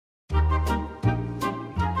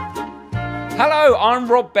Hello, I'm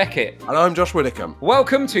Rob Beckett. And I'm Josh Widdicombe.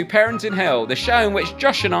 Welcome to Parent in Hell, the show in which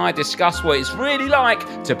Josh and I discuss what it's really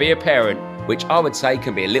like to be a parent, which I would say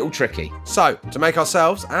can be a little tricky. So, to make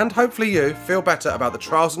ourselves, and hopefully you, feel better about the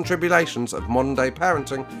trials and tribulations of modern day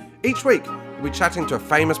parenting, each week we'll be chatting to a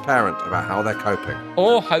famous parent about how they're coping.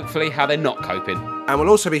 Or hopefully how they're not coping. And we'll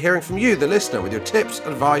also be hearing from you, the listener, with your tips,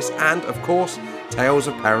 advice, and, of course, tales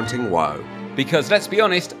of parenting woe. Because let's be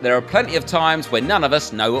honest, there are plenty of times when none of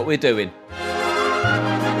us know what we're doing.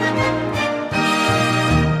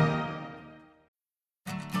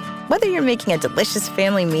 Whether you're making a delicious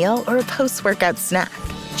family meal or a post-workout snack,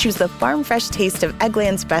 choose the farm-fresh taste of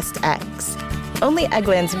Eggland's Best Eggs. Only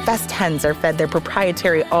Eggland's best hens are fed their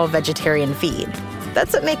proprietary all-vegetarian feed.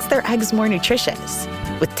 That's what makes their eggs more nutritious.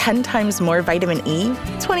 With 10 times more vitamin E,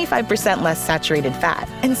 25% less saturated fat,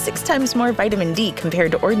 and 6 times more vitamin D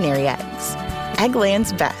compared to ordinary eggs.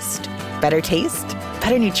 Eggland's Best. Better taste,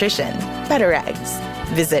 better nutrition, better eggs.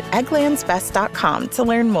 Visit egglandsbest.com to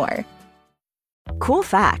learn more. Cool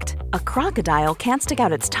fact, a crocodile can't stick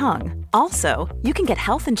out its tongue. Also, you can get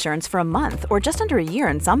health insurance for a month or just under a year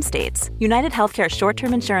in some states. United Healthcare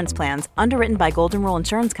short-term insurance plans, underwritten by Golden Rule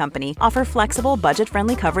Insurance Company, offer flexible,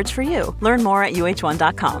 budget-friendly coverage for you. Learn more at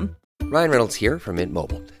uh1.com. Ryan Reynolds here from Mint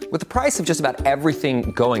Mobile. With the price of just about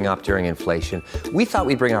everything going up during inflation, we thought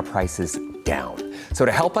we'd bring our prices down. So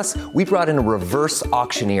to help us, we brought in a reverse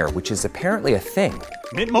auctioneer, which is apparently a thing.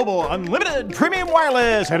 Mint Mobile Unlimited Premium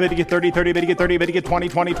Wireless. How to get 30, 30, bit to get 30, bit to get 20,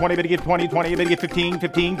 20, 20, bit to get 20, 20, bit to get 15,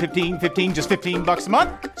 15, 15, 15, just $15 a month?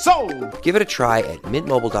 Sold! Give it a try at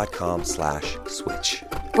mintmobile.com/switch.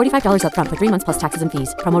 $45 up front for 3 months plus taxes and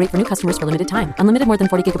fees. Promo rate for new customers for limited time. Unlimited more than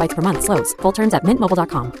 40 gigabytes per month. Slows full terms at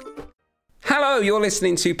mintmobile.com. Hello, you're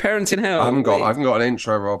listening to Parent in Hell. I haven't got an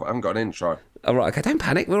intro, Rob. I haven't got an intro. All right, okay, don't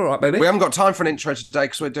panic. We're all right, baby. We haven't got time for an intro today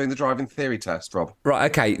because we're doing the driving theory test, Rob. Right,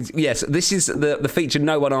 okay. Yes, this is the feature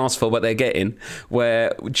no one asked for, but they're getting,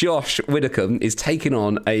 where Josh Widdicombe is taking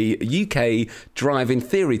on a UK driving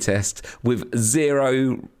theory test with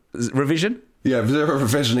zero revision. Yeah, zero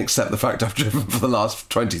revision except the fact I've driven for the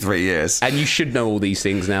last 23 years. And you should know all these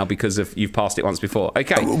things now because you've passed it once before.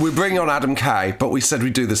 Okay. We're bringing on Adam Kay, but we said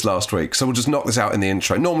we'd do this last week, so we'll just knock this out in the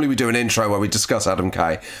intro. Normally we do an intro where we discuss Adam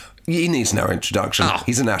Kay. He needs no introduction. Oh.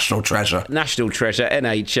 He's a national treasure. National treasure,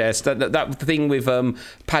 NHS, that thing with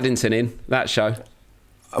Paddington in, that show.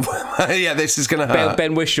 Yeah, this is going to hurt.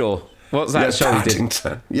 Ben Whishaw. What's that show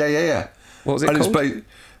Paddington. he did? Yeah. What was it called?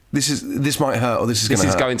 This might hurt, or this is going to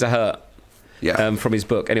hurt. This is going to hurt. Yeah. From his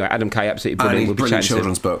book. Anyway, Adam Kay, absolutely brilliant. And brilliant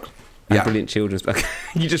children's book. Yeah. Brilliant children's book.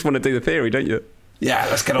 You just want to do the theory, don't you? Yeah,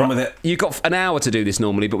 let's get on with it. You've got an hour to do this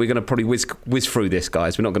normally, but we're going to probably whiz through this,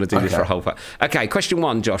 guys. We're not going to do this for a whole... Okay, question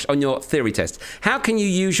 1, Josh, on your theory test. How can you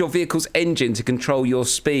use your vehicle's engine to control your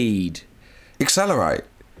speed? Accelerate.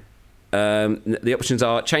 The options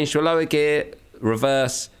are change to a lower gear,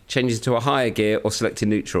 reverse, change to a higher gear, or select in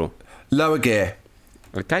neutral. Lower gear.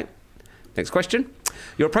 Okay. Next question.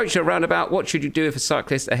 You're approaching a roundabout. What should you do if a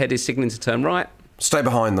cyclist ahead is signalling to turn right? Stay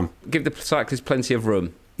behind them. Give the cyclist plenty of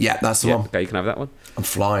room. Yeah, that's the one. Okay, you can have that one. I'm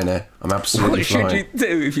flying here. I'm absolutely flying. What should you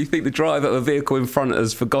do if you think the driver of a vehicle in front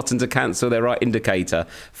has forgotten to cancel their right indicator?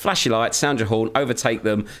 Flash your lights, sound your horn, overtake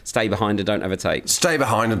them, stay behind and don't overtake. Stay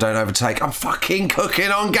behind and don't overtake. I'm fucking cooking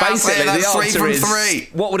on gas. Basically, here. That's the 3 answer from is, 3.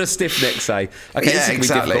 What would a stiff neck say? Okay, yeah,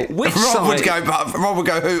 exactly. Which Rob would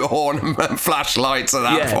go hoot horn and flashlights at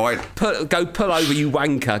that point. Pull over, you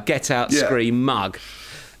wanker. Get out, scream, mug.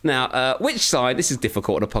 Now, which sign... This is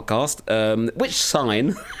difficult on a podcast. Which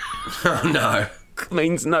sign... Oh, no.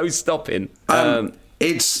 means no stopping.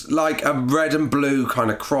 It's like a red and blue kind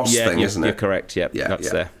of cross thing, isn't it? You're correct, that's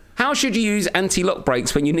there. How should you use anti-lock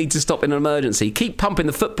brakes when you need to stop in an emergency? Keep pumping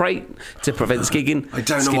the foot brake to prevent skidding. I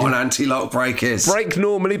don't know what an anti-lock brake is. Brake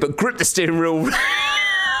normally, but grip the steering wheel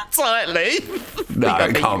tightly. No,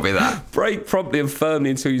 it can't be that. Brake promptly and firmly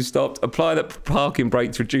until you stopped. Apply the parking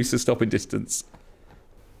brake to reduce the stopping distance.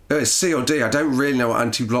 It's C or D. I don't really know what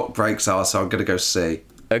anti-lock brakes are, so I'm going to go C.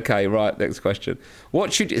 Okay, right, next question.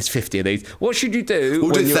 It's 50 of these. What should you do...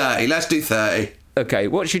 We'll do 30. Let's do 30. Okay,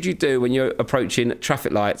 what should you do when you're approaching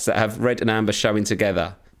traffic lights that have red and amber showing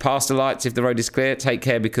together? Pass the lights if the road is clear. Take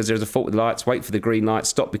care because there's a fault with the lights. Wait for the green light.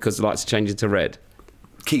 Stop because the lights are changing to red.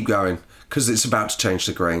 Keep going, because it's about to change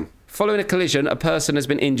to green. Following a collision, a person has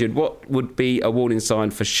been injured. What would be a warning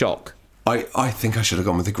sign for shock? I think I should have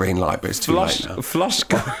gone with the green light, but it's too late now. Flush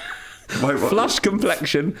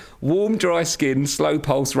complexion, warm, dry skin, slow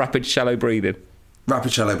pulse, rapid, shallow breathing.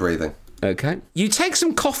 Rapid, shallow breathing. Okay. You take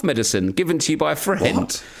some cough medicine given to you by a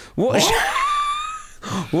friend. What?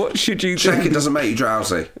 What should you do? Check it doesn't make you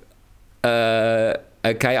drowsy. Okay,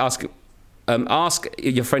 ask... Ask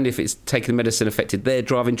your friend if it's taking the medicine affected their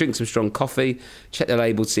driving. Drink some strong coffee. Check the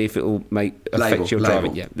label to see if it will affect your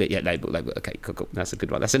driving. Yeah, label. Okay, cool. That's a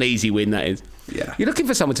good one. That's an easy win, that is. Yeah. You're looking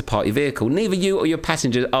for someone to park your vehicle. Neither you or your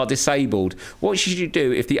passengers are disabled. What should you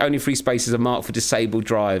do if the only free spaces are marked for disabled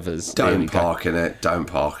drivers? Don't park in it.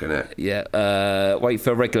 Yeah. Wait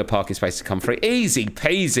for a regular parking space to come free. Easy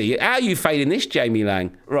peasy. How are you failing this, Jamie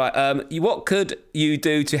Lang? Right. What could you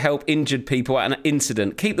do to help injured people at an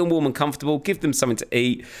incident? Keep them warm and comfortable. Give them something to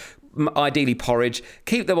eat. Ideally porridge.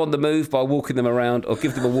 Keep them on the move by walking them around, or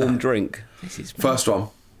give them a warm drink. This is first one.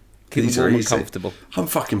 Keep These them warm are and easy. comfortable. I'm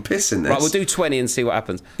fucking pissing this. Right, we'll do 20 and see what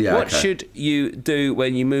happens. Yeah, what okay. should you do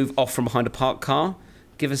when you move off from behind a parked car?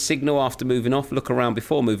 Give a signal after moving off. Look around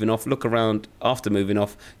before moving off. Look around after moving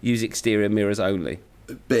off. Use exterior mirrors only.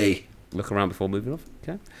 B. Look around before moving off.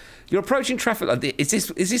 Okay. You're approaching traffic lights.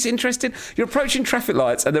 Is this interesting? You're approaching traffic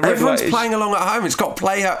lights and the red Everyone's light is... playing along at home. It's got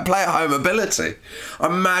play at home ability.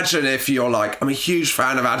 Imagine if you're like, I'm a huge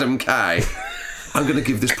fan of Adam Kay. I'm going to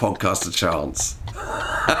give this podcast a chance.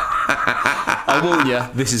 I warn you,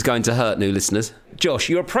 this is going to hurt new listeners. Josh,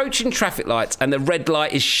 you're approaching traffic lights and the red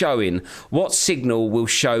light is showing. What signal will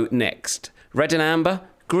show next? Red and amber,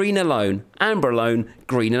 green alone, amber alone,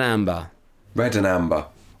 green and amber. Red and amber.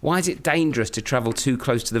 Why is it dangerous to travel too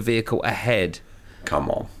close to the vehicle ahead? Come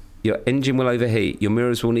on. Your engine will overheat, your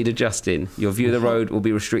mirrors will need adjusting, your view of the road will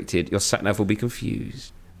be restricted, your sat-nav will be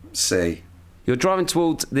confused. C. You're driving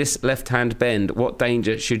towards this left-hand bend. What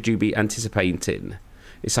danger should you be anticipating?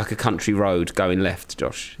 It's like a country road going left,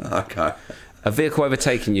 Josh. Okay. A vehicle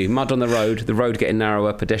overtaking you, mud on the road getting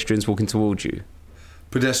narrower, pedestrians walking towards you.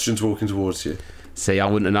 Pedestrians walking towards you. See, I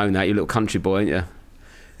wouldn't have known that, you little country boy, ain't you?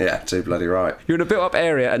 Yeah, too bloody right. You're in a built-up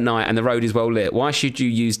area at night and the road is well lit. Why should you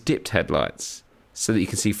use dipped headlights? So that you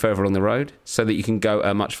can see further along the road, so that you can go at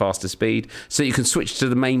a much faster speed, so that you can switch to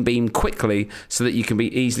the main beam quickly, so that you can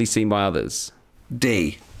be easily seen by others.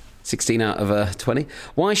 D. 16 out of 20.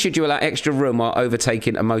 Why should you allow extra room while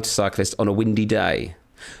overtaking a motorcyclist on a windy day?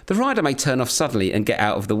 The rider may turn off suddenly and get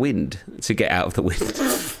out of the wind. To get out of the wind.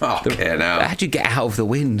 Fucking hell. How do you get out of the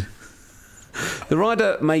wind? The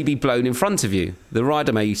rider may be blown in front of you. The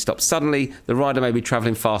rider may stop suddenly. The rider may be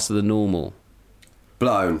travelling faster than normal.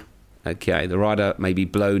 Blown. Okay, the rider may be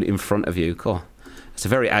blown in front of you. Cool. It's a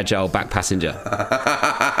very agile back passenger. A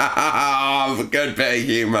good bit of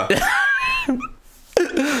humour.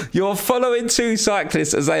 You're following two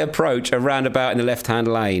cyclists as they approach a roundabout in the left-hand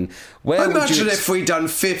lane. Where Imagine if we'd done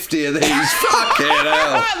 50 of these. Fucking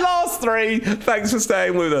hell. Last three. Thanks for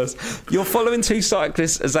staying with us. You're following two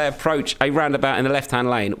cyclists as they approach a roundabout in the left-hand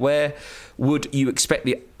lane. Where would you expect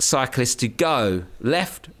the cyclist to go?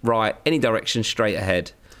 Left, right, any direction, straight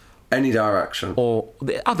ahead? Any direction. Or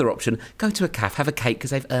the other option, go to a cafe, have a cake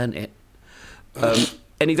because they've earned it.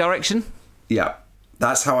 Any direction? Yeah.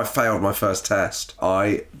 That's how I failed my first test.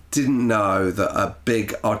 I didn't know that a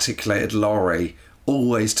big articulated lorry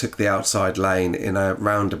always took the outside lane in a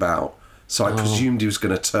roundabout. So I presumed he was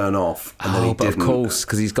going to turn off, and then he but didn't. Of course,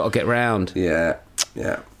 because he's got to get round. Yeah.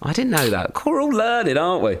 I didn't know that. We're all learning,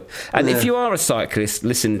 aren't we? And if you are a cyclist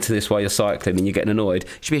listening to this while you're cycling and you're getting annoyed, you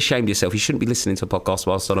should be ashamed of yourself. You shouldn't be listening to a podcast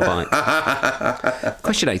whilst on a bike.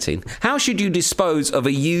 Question 18. How should you dispose of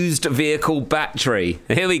a used vehicle battery?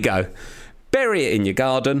 Here we go. Bury it in your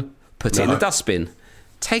garden. Put it in a dustbin.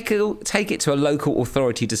 Take it to a local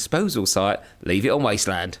authority disposal site. Leave it on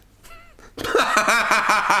wasteland.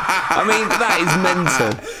 I mean, that is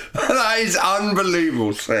mental. That is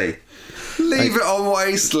unbelievable, see. Leave it on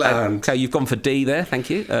wasteland. Okay, you've gone for D there, thank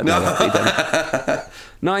you. No, not B then.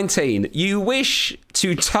 19. You wish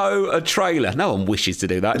to tow a trailer. No one wishes to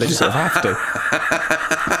do that, they just sort of have to.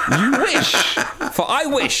 You wish. For I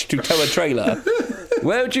wish to tow a trailer.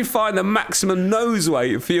 Where would you find the maximum nose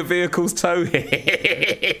weight for your vehicle's tow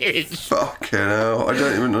hitch? Fucking hell, I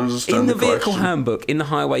don't even understand In the question. vehicle handbook, in the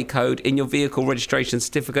highway code, in your vehicle registration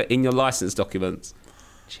certificate, in your licence documents.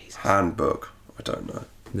 Jesus. Handbook, I don't know.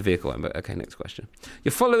 The vehicle handbook. Okay, next question.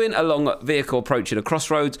 You're following along a vehicle approaching a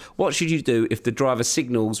crossroads. What should you do if the driver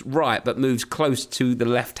signals right but moves close to the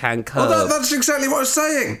left-hand curb? Well, that's exactly what I was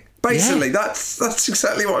saying. Basically, that's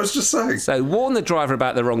exactly what I was just saying. So warn the driver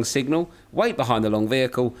about the wrong signal, wait behind the long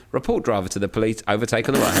vehicle, report driver to the police, overtake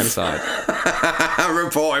on the right-hand side.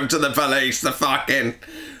 Report him to the police, the fucking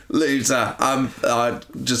loser.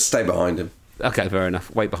 Just stay behind him. Okay, fair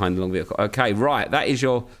enough. Wait behind the long vehicle. Okay, right. That is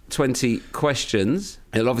your 20 questions.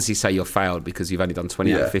 It'll obviously say you're failed because you've only done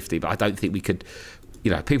 20 out of 50, but I don't think we could...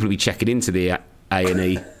 people will be checking into the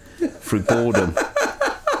A&E through boredom.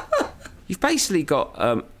 You've basically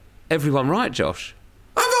got everyone right, Josh.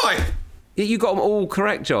 Have I? Yeah, you got them all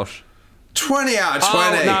correct, Josh. 20 out of 20.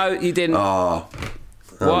 Oh, no, you didn't. Oh.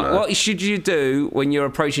 What should you do when you're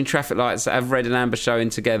approaching traffic lights that have red and amber showing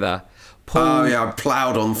together? I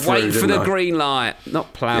ploughed on through. Wait for the I? green light.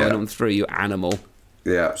 Not ploughing on through, you animal.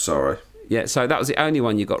 Yeah, sorry. Yeah, so that was the only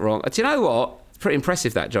one you got wrong. Do you know what? It's pretty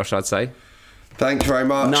impressive, that, Josh, I'd say. Thank you very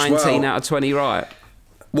much. 19 out of 20 right.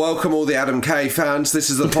 Welcome all the Adam K fans. This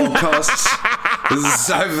is the podcast. This is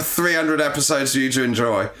over 300 episodes for you to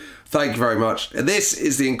enjoy. Thank you very much. This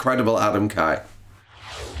is the incredible Adam K.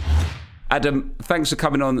 Adam, thanks for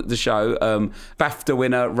coming on the show. BAFTA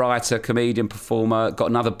winner, writer, comedian, performer. Got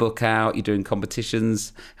another book out. You're doing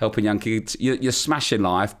competitions, helping young kids. You're smashing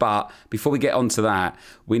life. But before we get on to that,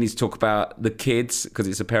 we need to talk about the kids, because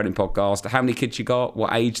it's a parenting podcast. How many kids you got?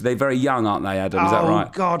 What age? They're very young, aren't they, Adam? Is that right?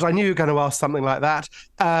 Oh, God, I knew you were going to ask something like that.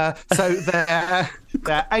 So they're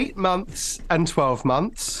 8 months and 12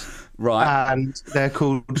 months. Right. And they're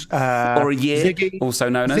called... or a year, Ziggy, also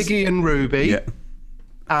known as... Ziggy and Ruby. Yeah.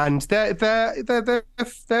 And they're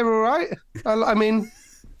all right. I mean,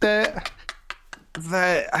 they're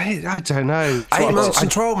I don't know. 8 months and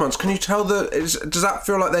 12 months. Can you tell does that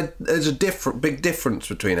feel like there's a big difference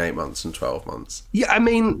between 8 months and 12 months? Yeah, I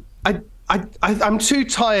mean, I'm too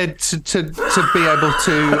tired to be able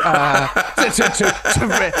to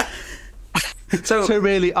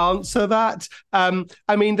really answer that.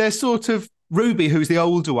 I mean, they're sort of. Ruby, who's the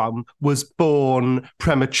older one, was born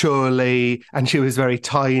prematurely and she was very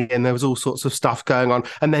tiny and there was all sorts of stuff going on.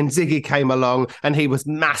 And then Ziggy came along and he was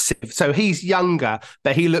massive. So he's younger,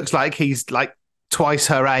 but he looks like he's like twice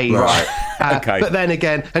her age. Right. Okay. But then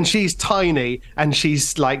again, and she's tiny and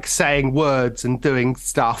she's like saying words and doing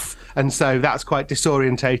stuff. And so that's quite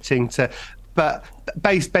disorientating but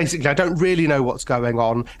basically, I don't really know what's going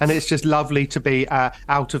on, and it's just lovely to be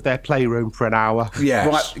out of their playroom for an hour. Yeah,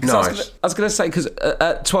 right. Nice. I was going to say, because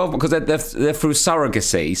at 12, because they're through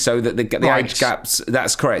surrogacy, so that they get the age gaps.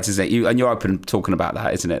 That's correct, isn't it? You're open talking about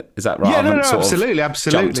that, isn't it? Is that right? Yeah, no, absolutely.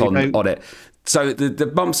 Jumped on it. So the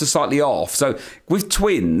bumps are slightly off. So with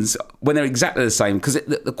twins, when they're exactly the same, because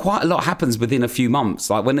quite a lot happens within a few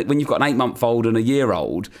months. Like when you've got an 8-month-old and a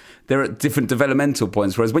year-old, they're at different developmental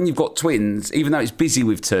points. Whereas when you've got twins, even though it's busy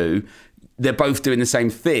with two, they're both doing the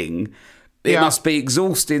same thing. It must be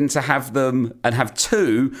exhausting to have them and have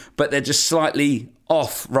two, but they're just slightly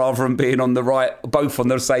off rather than being on the right, both on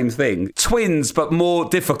the same thing. Twins, but more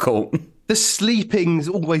difficult. The sleeping's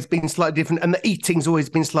always been slightly different, and the eating's always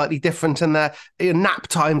been slightly different, and the nap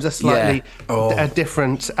times are slightly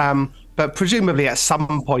different. But presumably at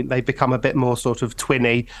some point they become a bit more sort of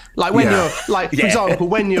twinny. Like when you're, like for example,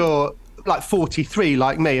 when you're like 43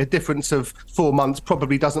 like me, a difference of 4 months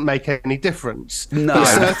probably doesn't make any difference. No.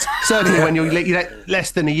 But certainly when you're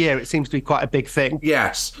less than a year, it seems to be quite a big thing.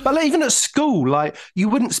 Yes. But like, even at school, like you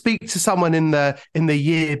wouldn't speak to someone in the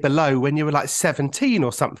year below when you were like 17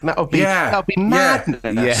 or something. That would be madness.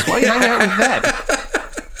 Yeah. Why are you hanging out with them?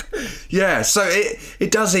 Yeah, so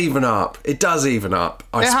it does even up. It does even up,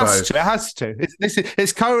 I suppose. It has to.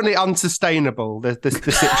 It's currently unsustainable, the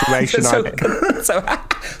situation I'm in.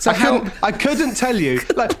 I couldn't tell you.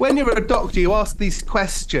 Like, when you're a doctor, you ask these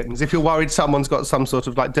questions if you're worried someone's got some sort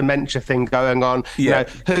of like dementia thing going on. Yeah. You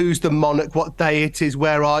know, who's the monarch, what day it is,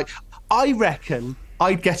 where I reckon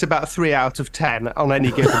I'd get about 3 out of 10 on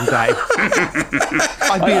any given day.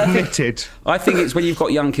 I'd be admitted. I think it's when you've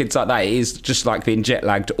got young kids like that, it is just like being jet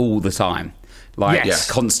lagged all the time. Like,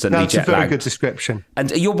 constantly jet lagged. That's a very good description. And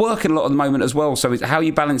you're working a lot at the moment as well. So how are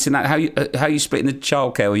you balancing that? How are you splitting the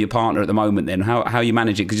childcare with your partner at the moment then? How you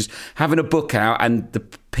manage it? Because just having a book out and the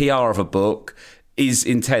PR of a book is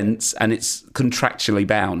intense and it's contractually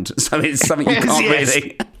bound. So it's something you can't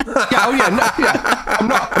really... I'm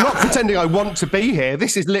not pretending I want to be here.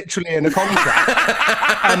 This is literally in a contract.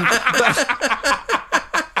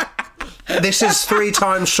 This is 3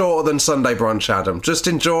 times shorter than Sunday brunch, Adam. Just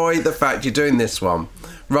enjoy the fact you're doing this one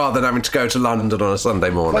rather than having to go to London on a Sunday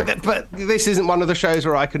morning. But this isn't one of the shows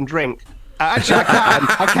where I can drink. Actually,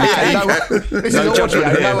 I can. This is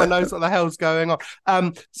audio. No one knows what the hell's going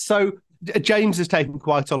on. So James has taken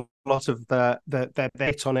quite a lot of the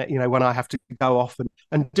hit on it, you know, when I have to go off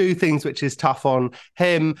and do things, which is tough on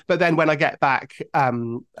him. But then when I get back,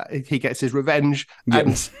 he gets his revenge and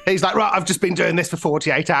he's like, right, I've just been doing this for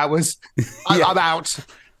 48 hours. I'm out.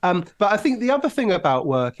 But I think the other thing about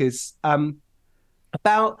work is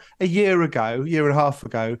about a year and a half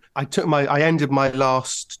ago, I ended my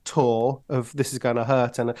last tour of This Is Gonna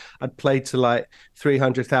Hurt, and I'd played to like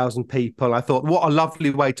 300,000 people. I thought, what a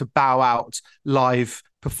lovely way to bow out live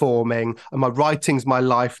performing, and my writing's my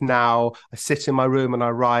life now. I sit in my room and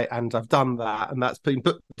I write, and I've done that, and that's been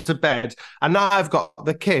put to bed. And now I've got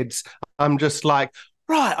the kids. I'm just like,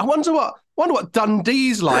 right, I wonder what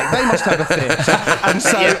Dundee's like. They must have a theatre. And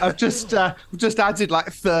so I've just added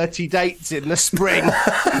like 30 dates in the spring.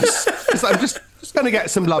 So I'm just going to get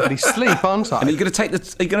some lovely sleep, aren't I? And are you going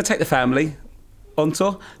to take the family on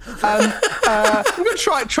tour? I'm going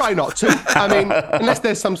to try not to. I mean, unless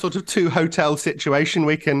there's some sort of 2-hotel situation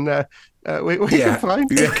we can can find.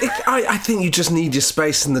 I think you just need your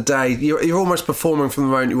space in the day. You're almost performing from the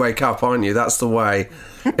moment you wake up, aren't you? That's the way.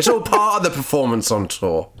 It's all part of the performance on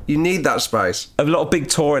tour. You need that space. A lot of big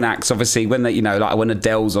touring acts, obviously, when they, like when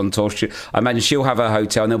Adele's on tour, I imagine she'll have a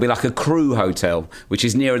hotel and there'll be like a crew hotel, which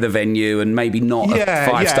is nearer the venue and maybe not a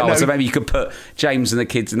 5-star. No. So maybe you could put James and the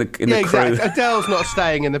kids in the crew. Exactly. Adele's not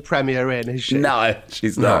staying in the Premier Inn, is she? No,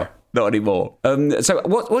 she's not. Not anymore. So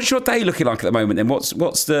what's your day looking like at the moment then? What's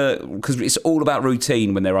because it's all about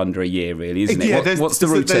routine when they're under a year, really, isn't it? Yeah, what's the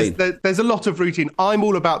routine? There's a lot of routine. I'm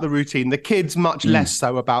all about the routine. The kids much less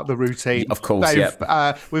so about the routine. Of course,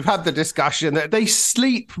 we've had the discussion that they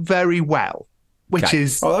sleep very well, which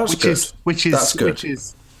is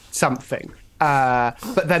something.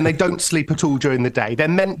 But then they don't sleep at all during the day. They're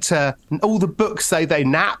meant to. All the books say they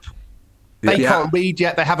nap. They can't read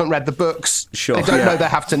yet. They haven't read the books. Sure. They don't know they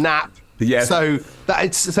have to nap. Yeah. So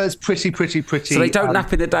it's pretty. So they don't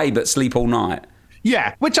nap in the day but sleep all night.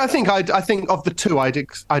 Yeah, which I think of the two I'd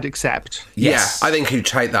accept. Yes. Yeah, I think you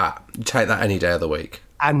take that. You take that any day of the week.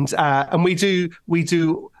 And we do.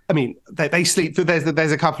 I mean, they sleep.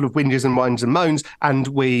 There's a couple of whinges and whines and moans, and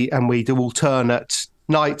we do alternate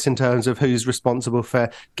nights in terms of who's responsible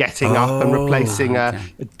for getting up and replacing a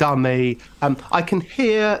dummy. I can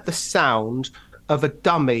hear the sound of a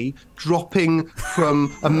dummy dropping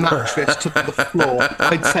from a mattress to the floor.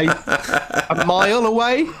 I'd say a mile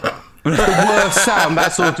away. The worst sound,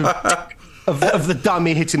 that sort of the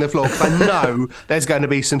dummy hitting the floor, because I know there's going to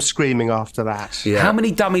be some screaming after that. Yeah. How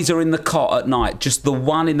many dummies are in the cot at night? Just the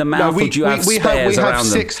one in the mouth, or do you have spares around them? We have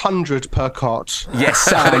 600 per cot.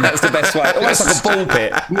 Yes, I think that's the best way. Almost like a ball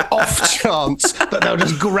pit. Off chance that they'll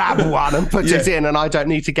just grab one and put it in and I don't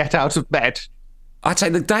need to get out of bed. I'd say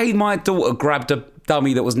the day my daughter grabbed a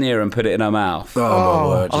dummy that was near her and put it in her mouth. Oh my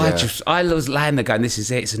word, I was laying there going, this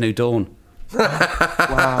is it, it's a new dawn.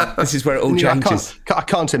 Wow. This is where it all changes. I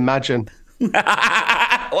can't imagine.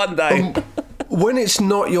 One day. When it's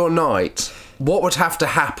not your night, what would have to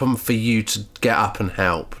happen for you to get up and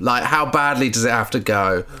help? Like, how badly does it have to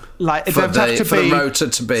go? Like, for the rotor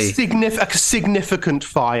to be a significant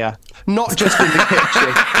fire, not just in the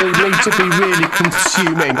kitchen. It would need to be really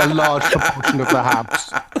consuming a large proportion of the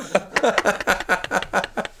house.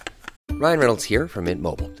 Ryan Reynolds here from Mint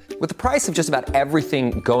Mobile. With the price of just about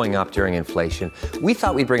everything going up during inflation, we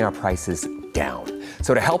thought we'd bring our prices down.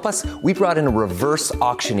 So to help us, we brought in a reverse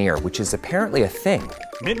auctioneer, which is apparently a thing.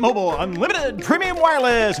 Mint Mobile Unlimited Premium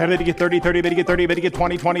Wireless. How to get 30, 30, bit to get 30, bit to get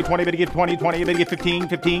 20, 20, 20, bit to get 20, 20, bit to get 15,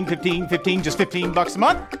 15, 15, 15, just $15 a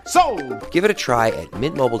month? Sold! Give it a try at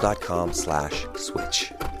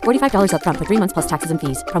mintmobile.com/switch. $45 up front for 3 months plus taxes and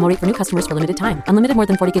fees. Promo rate for new customers for limited time. Unlimited more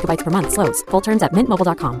than 40 gigabytes per month. Slows full terms at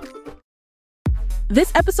mintmobile.com.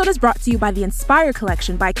 This episode is brought to you by the Inspire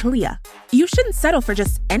Collection by Kalia. You shouldn't settle for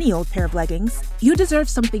just any old pair of leggings. You deserve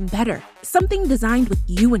something better, something designed with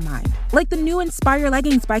you in mind, like the new Inspire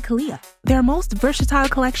leggings by Kalia. Their most versatile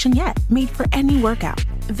collection yet, made for any workout.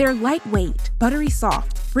 They're lightweight, buttery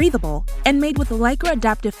soft, breathable, and made with Lycra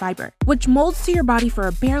adaptive fiber, which molds to your body for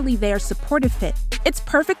a barely there supportive fit. It's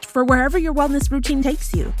perfect for wherever your wellness routine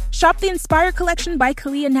takes you. Shop the Inspire Collection by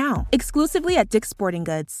Kalia now, exclusively at Dick's Sporting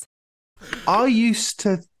Goods. I used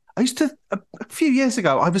to a few years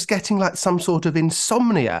ago, I was getting like some sort of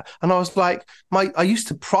insomnia, and I was like, I used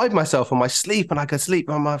to pride myself on my sleep, and I could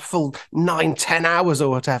sleep on my full 9-10 hours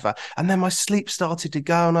or whatever, and then my sleep started to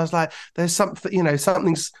go, and I was like, there's something,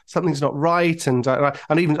 something's not right, and I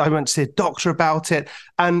went to see a doctor about it,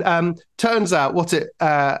 and turns out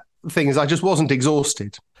thing is I just wasn't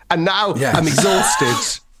exhausted, and now I'm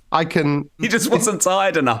exhausted. He just wasn't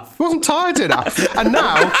tired enough. Wasn't tired enough. And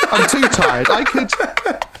now I'm too tired.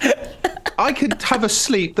 I could have a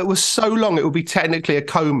sleep that was so long it would be technically a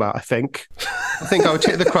coma, I think. I would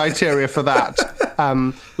hit the criteria for that.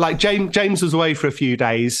 Like James was away for a few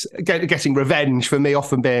days, getting revenge for me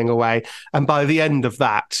often being away. And by the end of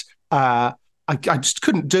that, I just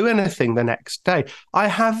couldn't do anything the next day. I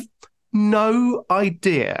have no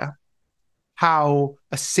idea how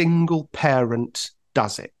a single parent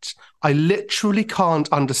does it. I literally can't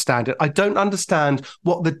understand it. I don't understand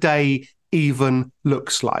what the day even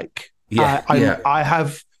looks like. I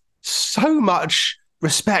have so much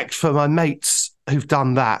respect for my mates who've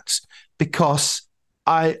done that, because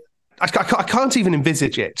I I can't even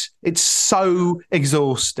envisage it. It's so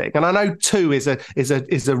exhausting. And I know 2 is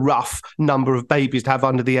a rough number of babies to have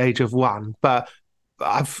under the age of 1, but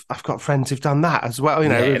I've got friends who've done that as well. You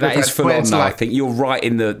know, yeah, that is full on. Though, like, I think you're right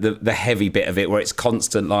in the heavy bit of it, where it's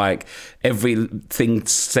constant. Like everything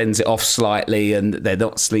sends it off slightly, and they're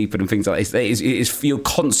not sleeping and things like this. You're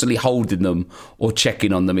constantly holding them or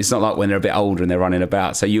checking on them. It's not like when they're a bit older and they're running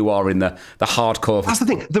about. So you are in the hardcore. That's the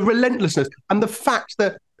thing. The relentlessness and the fact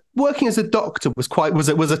that working as a doctor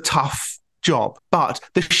was a tough job, but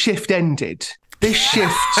the shift ended. This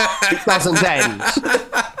shift doesn't end.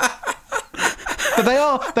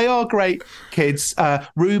 But they are great kids.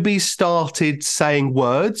 Ruby started saying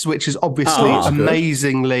words, which is obviously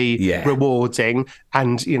amazingly rewarding,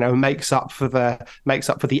 and makes up for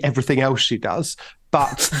the everything else she does.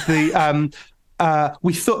 But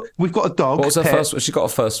we thought we've got a dog. What was her first? She got a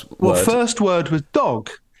first word. Well, first word was dog.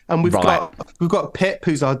 And we've got Pip,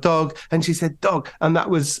 who's our dog, and she said dog, and that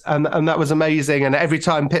was amazing. And every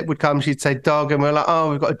time Pip would come, she'd say dog, and we're like,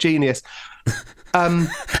 oh, we've got a genius. And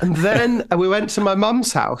then we went to my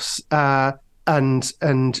mum's house,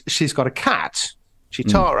 and she's got a cat,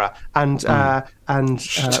 Chitara, and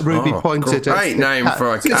Ruby pointed. Great name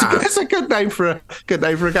for a cat. It's a good name for a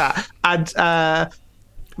cat. And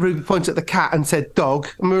Ruby pointed at the cat and said dog,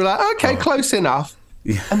 and we were like, okay, close enough.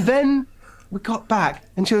 Yeah. And then we got back,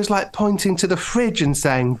 and she was like pointing to the fridge and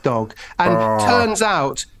saying dog. And turns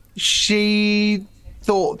out she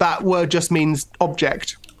thought that word just means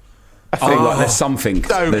object. Right, there's something.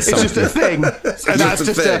 So it's just a thing. So that's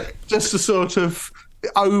just a sort of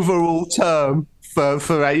overall term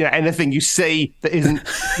for anything you see that isn't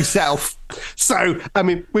yourself. So I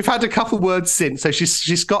mean, we've had a couple words since, so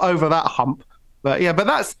she's got over that hump. But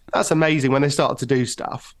that's amazing when they start to do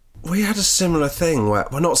stuff. We had a similar thing where,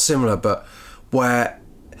 well, not similar, but where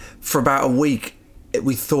for about a week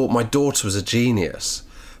we thought my daughter was a genius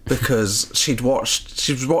because she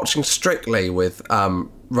was watching Strictly with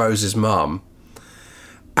Rose's mum,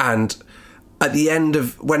 and at the end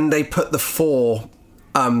of when they put the 4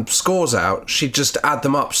 scores out, she'd just add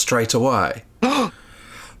them up straight away.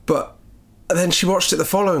 But then she watched it the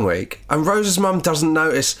following week, and Rose's mum doesn't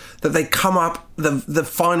notice that they come up, the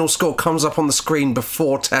final score comes up on the screen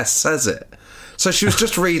before Tess says it. So she was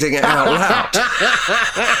just reading it out loud.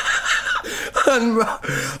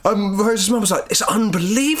 And Rose's mum was like, it's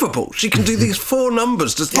unbelievable. She can do these 4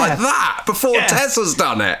 numbers just like that before Tess has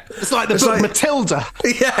done it. It's like the book Matilda.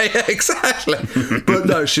 Yeah, exactly. But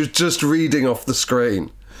no, she was just reading off the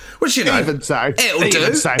screen. Which, even so, it'll do.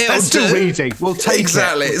 It'll still reading. We'll take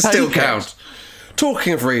exactly. It still counts.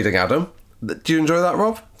 Talking of reading, Adam, do you enjoy that,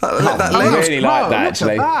 Rob? I really like that,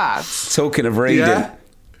 actually. Talking of reading.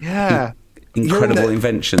 Yeah. Incredible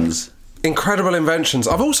inventions. Incredible inventions.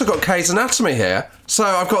 I've also got Kay's Anatomy here. So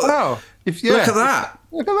I've got... Look at that.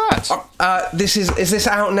 Look at that. Is this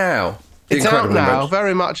out now? It's out now.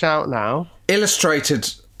 Very much out now.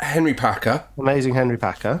 Illustrated Henry Packer. Amazing Henry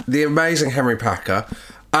Packer. The amazing Henry Packer.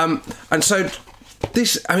 And so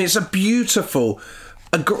this... I mean, it's a beautiful...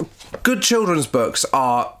 Good children's books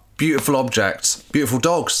are beautiful objects, beautiful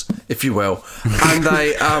dogs, if you will. And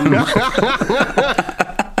they...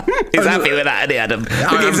 He's happy with that, isn't he, Adam? Look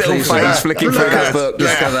at his little face flicking through his book. Look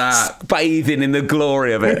at that. Bathing in the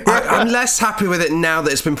glory of it. I'm less happy with it now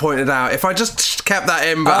that it's been pointed out. If I just kept that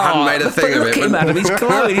in but hadn't made a thing of it. Look at him, Adam. He's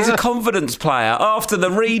glowing. He's a confidence player. After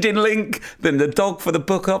the reading link, then the dog for the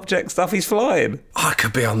book object stuff, he's flying. I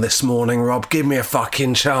could be on This Morning, Rob. Give me a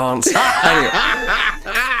fucking chance. Anyway.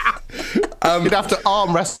 You'd have to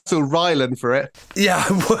arm wrestle Rylan for it. Yeah,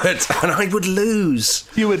 I would. And I would lose.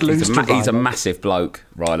 You would lose He's a massive bloke,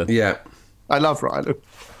 Rylan. Yeah. I love Rylan.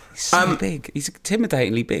 He's so big. He's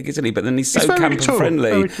intimidatingly big, isn't he? But then he's so camp and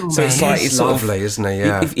friendly. So it's like it's lovely, isn't he?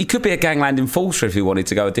 Yeah. He could be a gangland enforcer if he wanted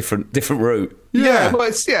to go a different route. Yeah. Well,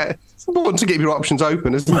 it's important to keep your options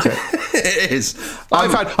open, isn't it? It is.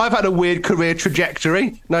 I've had a weird career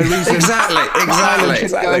trajectory. No reason. Exactly.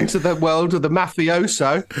 Go into the world of the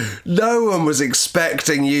mafioso. No one was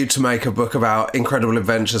expecting you to make a book about incredible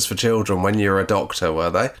adventures for children when you're a doctor, were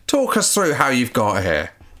they? Talk us through how you've got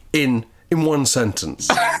here in one sentence.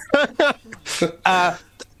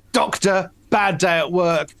 Doctor, bad day at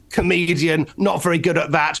work, comedian, not very good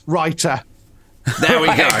at that, writer. There we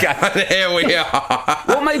go. Here we are.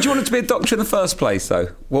 What made you want to be a doctor in the first place, though?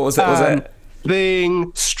 What was it?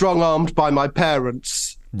 Being strong-armed by my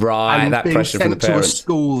parents. Right, that pressure from the parents. Being sent to a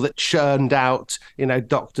school that churned out,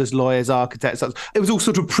 doctors, lawyers, architects. It was all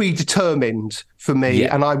sort of predetermined for me,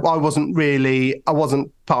 and I wasn't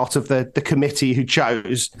part of the committee who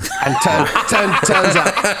chose, and turns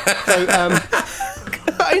out.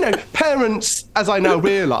 So, parents, as I now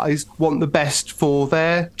realise, want the best for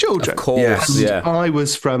their children. Of course, and I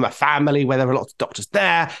was from a family where there were lots of doctors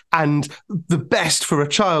there, and the best for a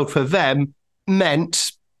child for them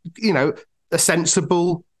meant, a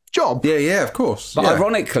sensible job. Yeah, of course. But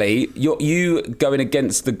ironically, you going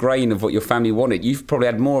against the grain of what your family wanted, you've probably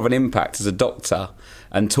had more of an impact as a doctor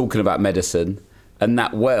and talking about medicine and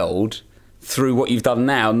that world through what you've done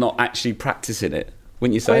now, not actually practicing it,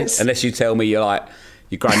 wouldn't you say? Unless you tell me your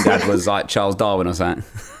granddad was like Charles Darwin or something.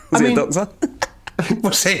 Was he a doctor?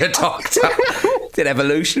 Was he a doctor? Did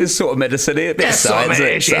evolutionist sort of medicine here? A bit of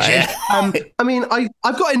science.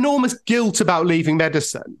 I've got enormous guilt about leaving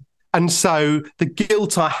medicine. And so the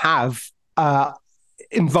guilt I have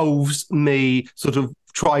involves me sort of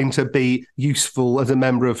trying to be useful as a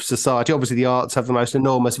member of society. Obviously, the arts have the most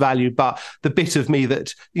enormous value, but the bit of me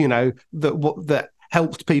that, that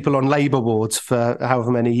helped people on labour wards for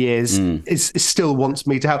however many years is still wants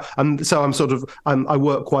me to help. And so I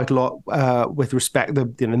work quite a lot with respect to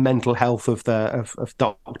the mental health of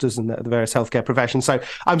doctors and the various healthcare professions. So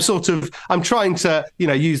I'm trying to,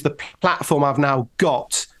 use the platform I've now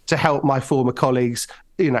got to help my former colleagues,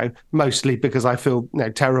 mostly because I feel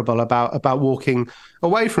terrible about walking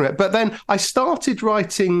away from it. But then I started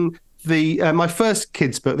writing my first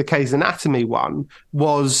kids book, the Kay's Anatomy one,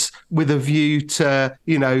 was with a view to,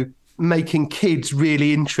 making kids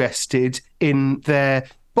really interested in their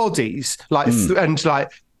bodies, and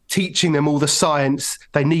teaching them all the science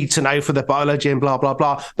they need to know for the biology and blah, blah,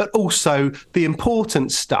 blah, but also the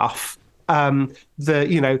important stuff,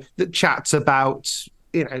 the chats about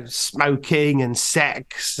smoking and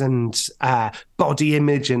sex and body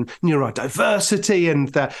image and neurodiversity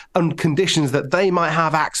and conditions that they might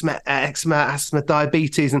have, asthma,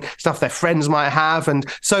 diabetes and stuff their friends might have. And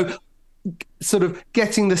so sort of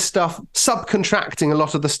getting the stuff, subcontracting a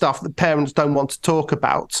lot of the stuff that parents don't want to talk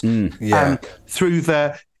about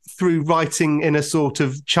through writing in a sort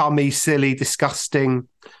of chummy, silly, disgusting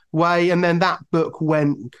way. And then that book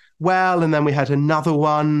went well, and then we had another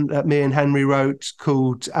one that me and Henry wrote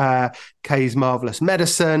called Kay's Marvellous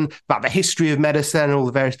Medicine, about the history of medicine and all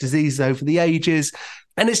the various diseases over the ages.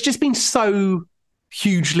 And it's just been so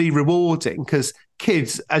hugely rewarding because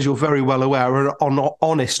kids, as you're very well aware, are an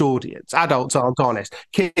honest audience. Adults aren't honest.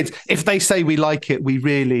 Kids, if they say we like it, we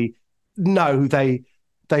really know they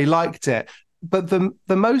liked it. But the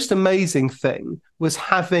most amazing thing was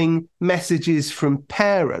having messages from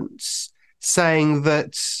parents saying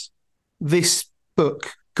that this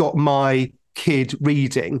book got my kid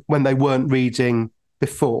reading when they weren't reading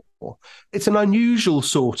before. It's an unusual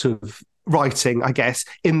sort of writing, I guess,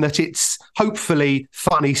 in that it's hopefully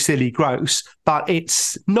funny, silly, gross, but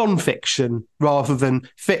it's non-fiction rather than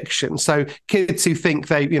fiction. So kids who think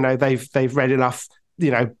they've read enough,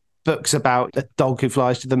 books about a dog who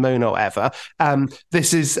flies to the moon or whatever.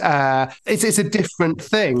 This is it's a different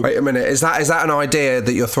thing. Wait a minute, is that an idea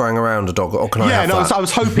that you're throwing around, a dog, or can I have that? I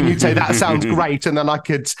was hoping you'd say that sounds great, and then I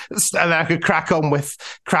could crack on with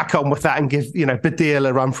that and give Badil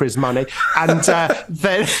a run for his money, and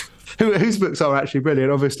then whose books are actually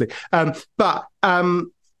brilliant, obviously, and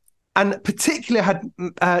particularly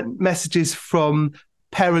had messages from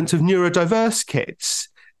parents of neurodiverse kids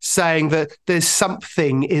saying that there's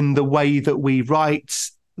something in the way that we write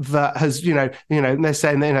that has, and they're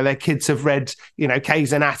saying that, their kids have read,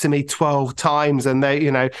 Kay's Anatomy 12 times and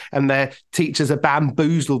and their teachers are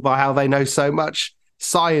bamboozled by how they know so much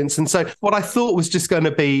science. And so what I thought was just going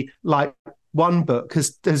to be like one book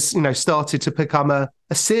has started to become a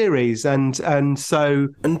series. And do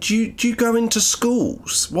you go into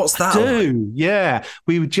schools? What's that? Yeah.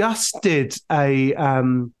 We just did a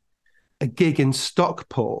gig in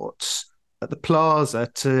Stockport at the Plaza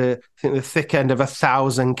to, I think, the thick end of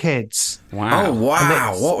 1,000 kids. Wow. Oh,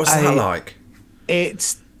 wow. What was that like?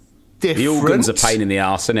 It's different. The organ's a pain in the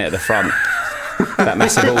arse, isn't it, at the front? That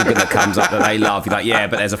massive organ that comes up that they love. You're like, yeah,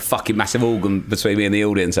 but there's a fucking massive organ between me and the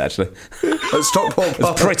audience, actually. At Stockport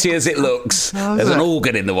Plaza. As pretty as it looks, there's an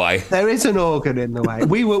organ in the way. There is an organ in the way.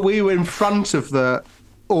 We were in front of the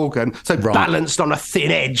organ, so balanced on a thin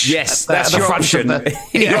edge. Yes, that's your option.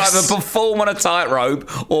 You either perform on a tightrope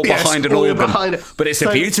or behind an organ. But it's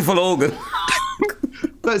a beautiful organ.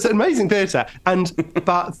 But it's an amazing theatre,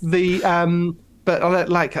 but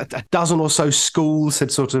like a dozen or so schools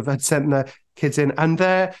had sent their kids in, and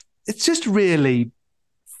it's just really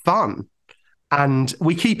fun, and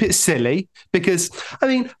we keep it silly because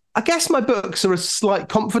I guess my books are a slight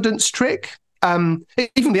confidence trick.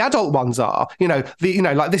 Even the adult ones are,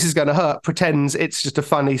 like This Is Going to Hurt pretends it's just a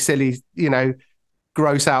funny, silly,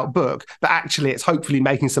 gross out book, but actually it's hopefully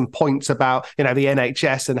making some points about, the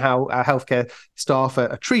NHS and how our healthcare staff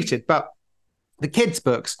are treated. But the kids'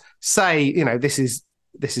 books say, this is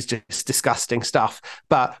just disgusting stuff,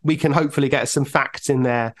 but we can hopefully get some facts in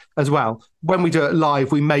there as well. When we do it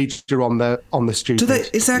live, we major on the stupid.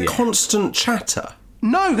 Is there constant chatter?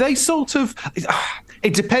 No, they sort of.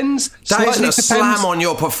 It depends. That isn't a slam on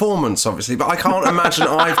your performance, obviously, but I can't imagine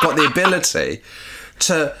I've got the ability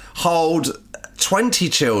to hold 20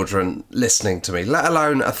 children listening to me, let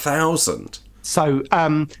alone 1,000. So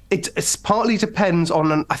it partly depends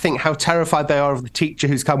on, I think, how terrified they are of the teacher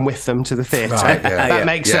who's come with them to the theatre. Right,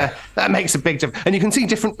 that makes a big difference. And you can see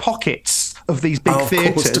different pockets of these big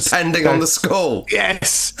theatres. Of course, depending on the school.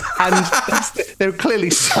 Yes. And there are clearly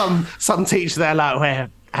some teachers that are like, we're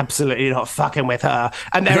absolutely not fucking with her.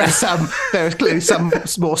 And there are clearly some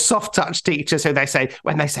more soft touch teachers who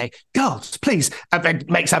when they say, girls, please, it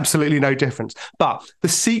makes absolutely no difference. But the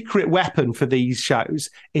secret weapon for these shows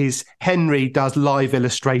is Henry does live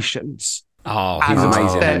illustrations. Oh, he's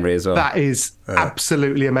amazing, Henry, as well. That is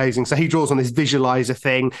absolutely amazing. So he draws on this visualizer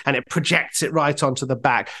thing and it projects it right onto the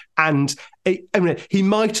back. And he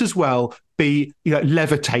might as well be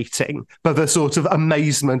levitating by the sort of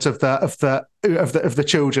amazement of the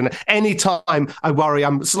children. Anytime I worry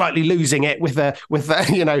I'm slightly losing it with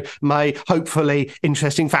my hopefully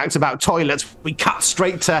interesting facts about toilets, we cut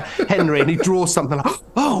straight to Henry and he draws something like,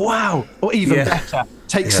 oh wow, or even better,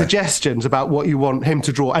 take suggestions about what you want him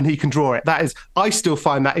to draw and he can draw it. That is, I still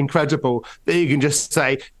find that incredible that you can just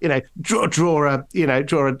say, draw a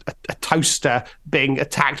toaster being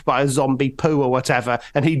attacked by a zombie poo or whatever,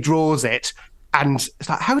 and he draws it. And it's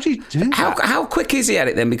like, how do you do that? How quick is he at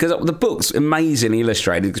it then? Because the book's amazingly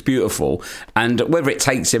illustrated, it's beautiful, and whether it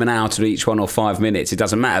takes him an hour to do each one or 5 minutes, it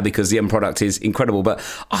doesn't matter because the end product is incredible. But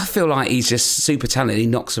I feel like he's just super talented. He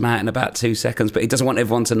knocks them out in about 2 seconds, but he doesn't want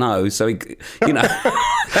everyone to know, so he can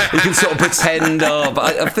sort of pretend. But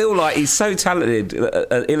I feel like he's so talented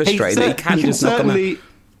at illustrating that he can just knock them out.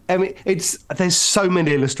 I mean, there's so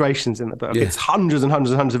many illustrations in the book. Yeah. It's hundreds and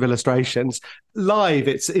hundreds and hundreds of illustrations. Live,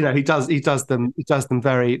 it's he does them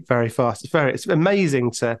very, very fast. It's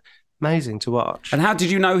amazing to watch. And how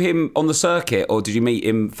did you know him on the circuit, or did you meet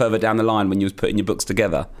him further down the line when you was putting your books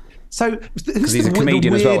together? So because he's a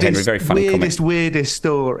comedian as well, Henry, very funny comic. Weirdest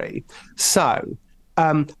story. So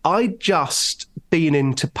I'd just been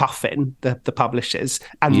into Puffin, the publishers,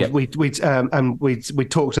 and we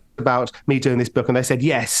talked about me doing this book, and they said,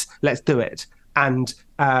 yes, let's do it. And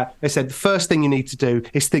they said, the first thing you need to do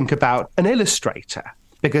is think about an illustrator,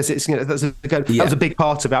 because it's that was a big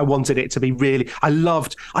part of it. I wanted it to be really.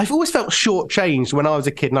 I've always felt shortchanged when I was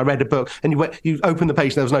a kid and I read a book and you open the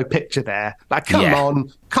page and there was no picture there. Like, come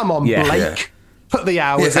on, Blake. Yeah. Put the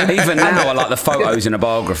hours in. Even now, I like the photos in a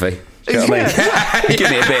biography. Do you know what I mean? Give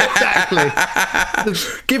me a bit.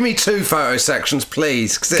 Exactly. Give me 2 photo sections,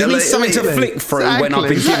 please. Give me something to flick through when I've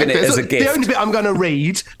been given it as a gift. The only bit I'm going to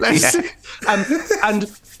read.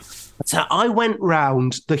 And so I went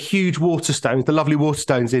round the huge Waterstones, the lovely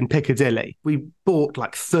Waterstones in Piccadilly. We bought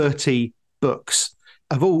like 30 books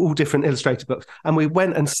of all different illustrated books, and we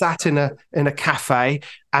went and sat in a cafe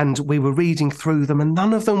and we were reading through them, and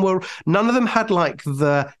none of them had like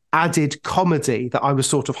the added comedy that I was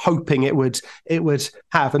sort of hoping it would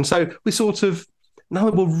have. And so we sort of, none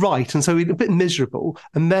of them were right, and so we were a bit miserable.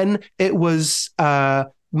 And then it was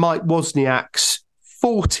Mike Wozniak's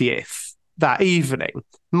 40th that evening.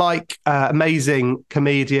 Mike, amazing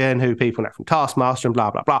comedian who people know from Taskmaster and blah,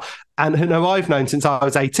 blah, blah, and who I've known since I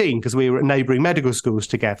was 18 because we were at neighbouring medical schools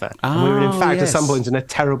together. And we were, in fact, at some point in a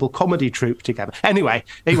terrible comedy troupe together. Anyway,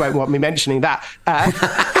 he won't want me mentioning that.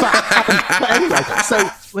 But anyway, so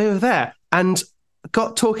we were there and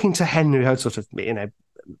got talking to Henry, who sort of, met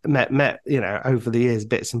over the years,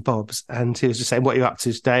 bits and bobs, and he was just saying, what are you up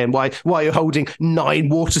to today, and why are you holding 9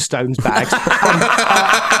 Waterstones bags?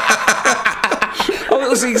 Oh, it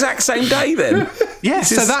was the exact same day then. Yes,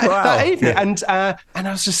 so that evening, and I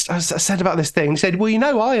said about this thing, and he said,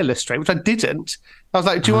 well, I illustrate, which I didn't. I was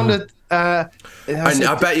like, do you want to? I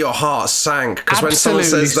bet your heart sank because when someone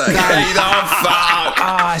says that,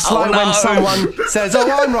 it's like when someone says,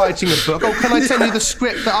 I'm writing a book. Oh, can I send you the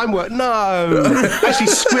script that I'm working? No, actually,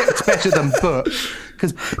 script's better than book.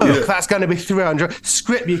 Because book, that's going to be 300.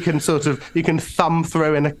 Script, you can thumb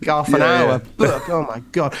through in half an hour. Book, oh my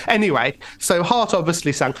God. Anyway, so heart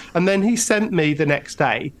obviously sank. And then he sent me the next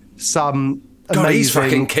day some amazing he's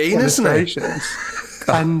fucking keen, isn't he?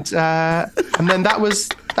 And then it was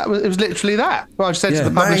literally that. Well, I said to the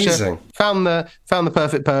publisher, found the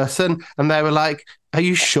perfect person, and they were like, "Are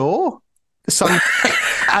you sure?"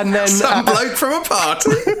 And then some bloke from a party.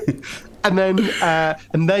 And then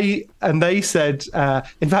they said,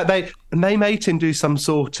 in fact, they made him do some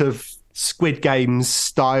sort of Squid Games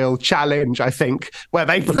style challenge, I think, where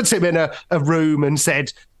they put him in a room and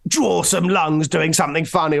said, draw some lungs doing something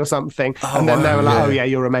funny or something. And then they were like, oh yeah,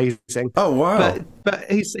 you're amazing. Oh, wow. But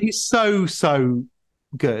he's so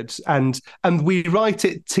good. And we write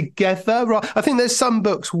it together. Right? I think there's some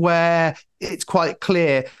books where it's quite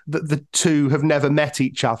clear that the two have never met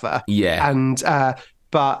each other. Yeah. And,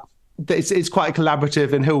 but it's quite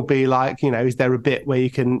collaborative, and he'll be like, is there a bit where you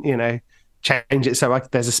can, change it so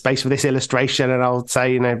there's a space for this illustration, and I'll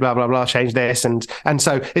say, blah blah blah, change this, and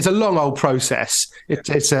so it's a long old process.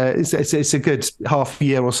 It's a good half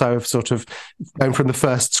year or so of sort of going from the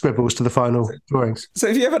first scribbles to the final drawings. So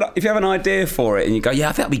if you have an idea for it and you go,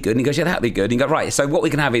 yeah, that'd be good, and he goes, yeah, that'd be good, and you go, right, so what we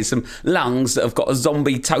can have is some lungs that have got a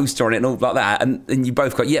zombie toaster on it and all like that, and you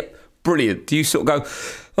both go, yep, brilliant. Do you sort of go,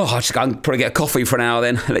 oh, I'll just go and probably get a coffee for an hour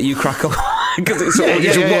then, let you crack on, because it's sort of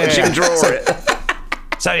just watch him draw it.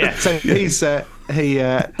 So he's there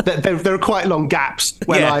are quite long gaps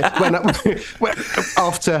when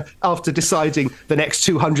after deciding the next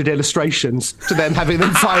 200 illustrations to them having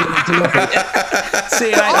them finally delivered.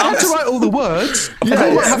 See, I had to write all the words.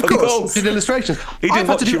 Of course. Illustrations. I've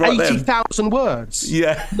had to do 80,000 words.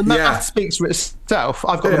 Yeah, the math speaks for itself.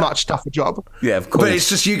 I've got a much tougher job. Yeah, of course. But it's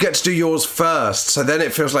just you get to do yours first, so then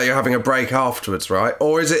it feels like you're having a break afterwards, right?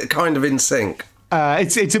 Or is it kind of in sync?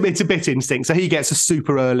 It's a bit in sync. So he gets a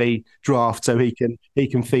super early draft, so he can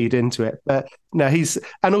feed into it. But no, he's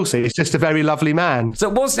just a very lovely man.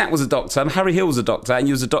 So Wozniak was a doctor, Harry Hill was a doctor, and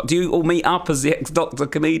you was a doctor. Do you all meet up as the ex-doctor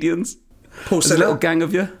comedians? Paul There's a little gang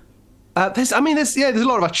of you. There's a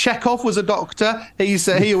lot of us. Chekhov was a doctor.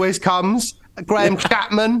 He always comes. Graham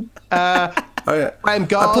Chapman. Graham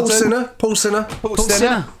Garden. Paul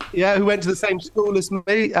Sinner. Yeah, who went to the same school as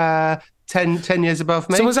me. 10 years above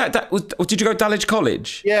me. So was that did you go to Dulwich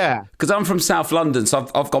College? Yeah. Because I'm from South London, so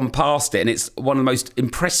I've gone past it, and it's one of the most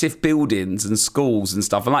impressive buildings and schools and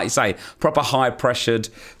stuff. And like you say, proper high-pressured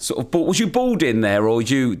sort of... Was you boarding there, or was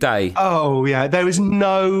you day? Oh, yeah. There is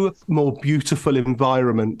no more beautiful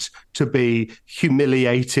environment to be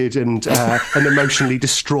humiliated and emotionally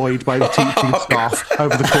destroyed by the teaching staff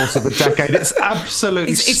over the course of a decade. It's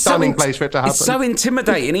absolutely stunning place for it to happen. It's so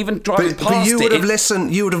intimidating, even driving past but you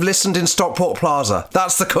would have listened in Stockport Plaza.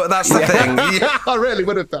 That's the thing. Yeah. I really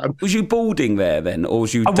would have done. Was you boarding there then, or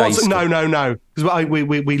was you? No. Because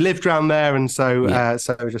we lived around there, and so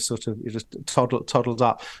just sort of just toddled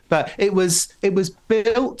up. But it was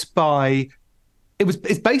built by.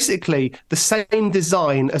 It's basically the same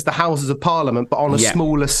design as the Houses of Parliament, but on a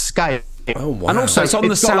smaller scale. Oh wow! And also, it's on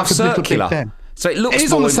the South Circular, so it looks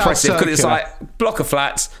more impressive because it's like block of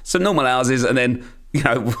flats, some normal houses, and then.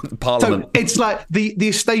 Parliament. So it's like the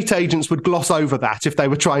estate agents would gloss over that if they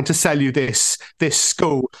were trying to sell you this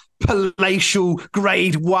school. Palatial,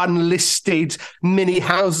 grade 1 listed, mini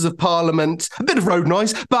Houses of Parliament, a bit of road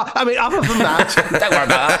noise, but I mean, other than that... Don't worry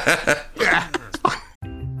about that. Yeah.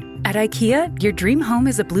 At IKEA, your dream home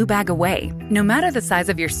is a blue bag away. No matter the size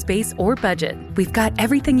of your space or budget, we've got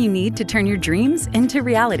everything you need to turn your dreams into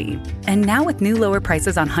reality. And now with new lower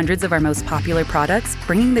prices on hundreds of our most popular products,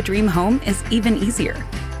 bringing the dream home is even easier.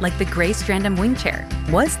 Like the gray Strandom wing chair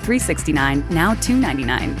was $369, now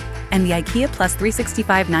 $299. And the IKEA Plus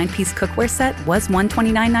 365 9-piece cookware set was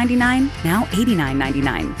 $129.99, now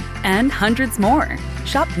 $89.99. And hundreds more.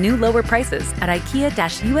 Shop new lower prices at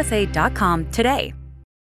IKEA-USA.com today.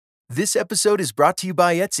 This episode is brought to you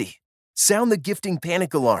by Etsy. Sound the gifting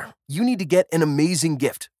panic alarm. You need to get an amazing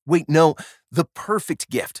gift. Wait, no, the perfect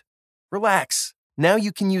gift. Relax. Now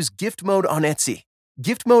you can use gift mode on Etsy.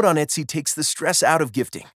 Gift mode on Etsy takes the stress out of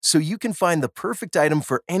gifting, so you can find the perfect item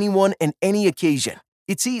for anyone and any occasion.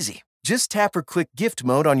 It's easy. Just tap or click gift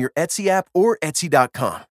mode on your Etsy app or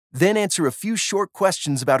Etsy.com. Then answer a few short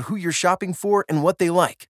questions about who you're shopping for and what they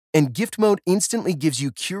like. And gift mode instantly gives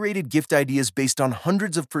you curated gift ideas based on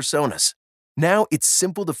hundreds of personas. Now it's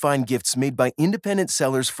simple to find gifts made by independent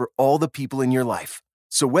sellers for all the people in your life.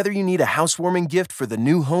 So whether you need a housewarming gift for the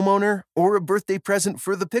new homeowner or a birthday present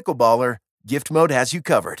for the pickleballer, gift mode has you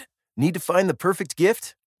covered. Need to find the perfect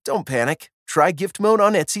gift? Don't panic. Try gift mode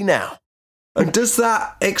on Etsy now. And does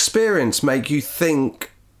that experience make you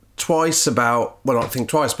think twice about, well, not think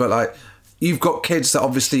twice, but like, you've got kids that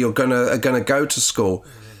obviously are gonna go to school.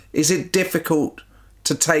 Is it difficult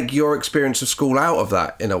to take your experience of school out of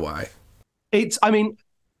that in a way?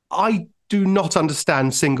 I do not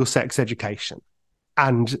understand single-sex education.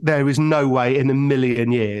 And there is no way in a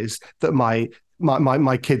million years that my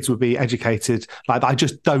kids would be educated like that. I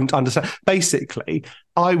just don't understand. Basically,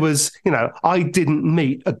 I didn't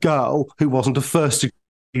meet a girl who wasn't a first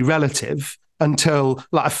relative until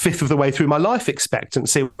like a fifth of the way through my life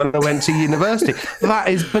expectancy when I went to university. That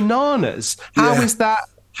is bananas. How is that?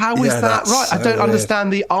 How is that right? So I don't weird.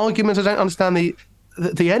 understand the argument. I don't understand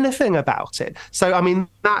the anything about it. So I mean,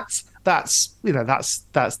 that's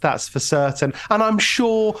for certain. And I'm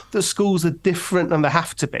sure that schools are different, and they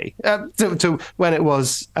have to be to when it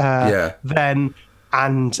was then.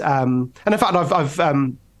 And in fact,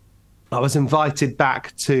 I was invited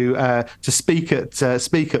back to speak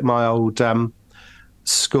at my old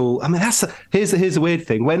school. I mean, here's the weird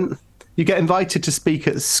thing: when you get invited to speak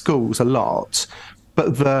at schools a lot,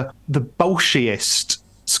 but the bolshiest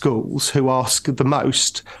schools who ask the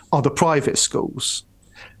most are the private schools.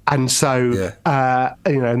 And so,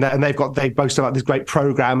 and they boast about this great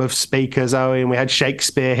program of speakers. Oh, and we had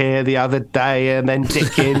Shakespeare here the other day, and then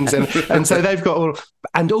Dickens, and so they've got all.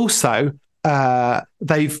 And also,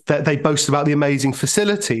 they boast about the amazing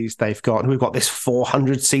facilities they've got. We've got this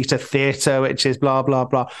 400-seater theatre, which is blah blah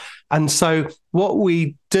blah. And so, what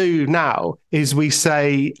we do now is we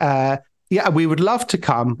say, we would love to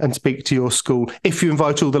come and speak to your school if you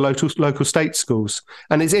invite all the local state schools.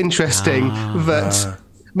 And it's interesting that.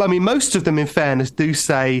 I mean, most of them, in fairness, do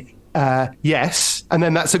say yes, and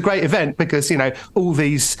then that's a great event because, all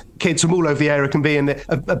these kids from all over the area can be in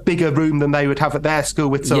a bigger room than they would have at their school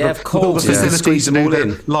with all the facilities to do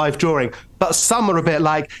the live drawing. But some are a bit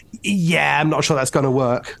like, I'm not sure that's going to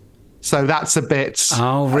work. So that's a bit...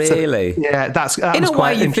 Oh, really? That's in a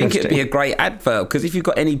way, you think interesting. it'd be a great advert, because if you've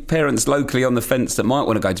got any parents locally on the fence that might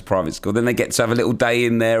want to go to private school, then they get to have a little day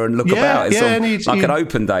in there and look about. It's like an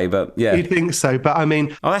open day, but You'd think so, but I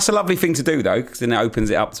mean... Oh, that's a lovely thing to do, though, because then it opens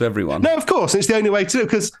it up to everyone. No, of course. It's the only way to do it,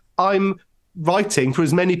 because I'm writing for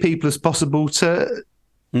as many people as possible to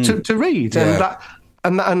read.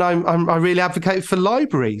 And I really advocate for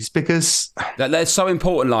libraries because they're so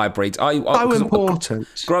important. Libraries, important.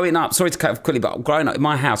 Growing up, sorry to cut off quickly, but growing up in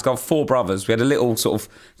my house, I got 4 brothers. We had a little sort of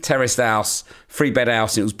terraced house, 3-bed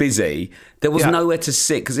house, and it was busy. There was nowhere to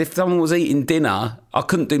sit because if someone was eating dinner, I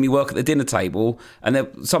couldn't do my work at the dinner table, and there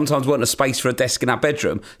sometimes weren't a space for a desk in our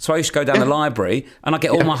bedroom. So I used to go down the library and I get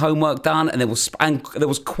all my homework done, and there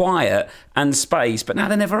was quiet and space. But now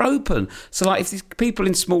they're never open. So like, if these people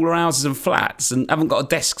in smaller houses and flats and haven't got a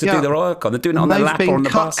desk to do their work on, they're doing it on their lap or on the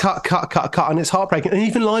bus. Cut, and it's heartbreaking. And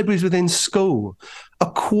even libraries within school. A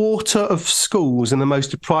quarter of schools in the most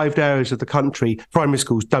deprived areas of the country, primary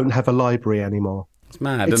schools, don't have a library anymore. It's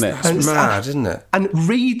mad, isn't it? It's mad, isn't it? And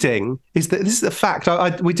reading is that this is a fact. Me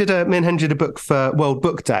and Henry did a book for World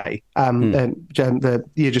Book Day, the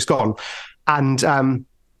year just gone, and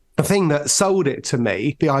the thing that sold it to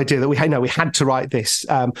me, the idea that we had to write this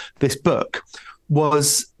book,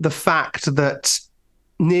 was the fact that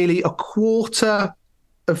nearly a quarter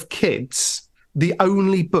of kids, the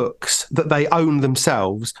only books that they own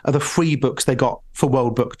themselves are the free books they got for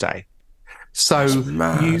World Book Day. So that's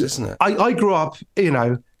mad, isn't it? I grew up, in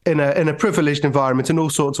a privileged environment in all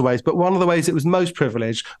sorts of ways, but one of the ways it was most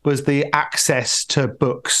privileged was the access to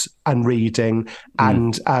books and reading.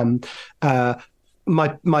 And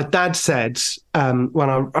my dad said,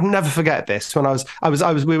 I'll never forget this. When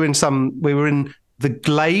we were in the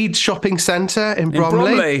Glade shopping centre in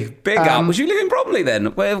Bromley. Big up. Was you live in Bromley then?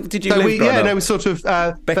 Where did you live? We sort of.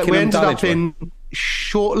 We ended up in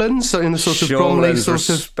Shortlands, so in the sort of Bromley sort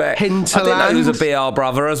of hinterland. I didn't know he was a BR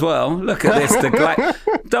brother as well. Look at this.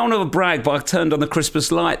 Don't want to brag, but I turned on the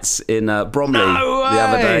Christmas lights in Bromley the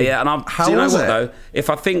other day. Yeah, and How do you know was what it? though?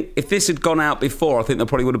 If this had gone out before, I think they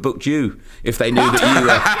probably would have booked you if they knew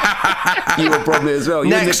that you were Bromley as well.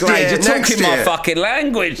 You're in the Glade. You're talking my fucking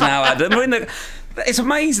language now, Adam. It's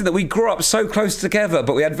amazing that we grew up so close together,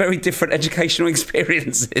 but we had very different educational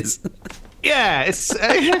experiences. Yeah, it's.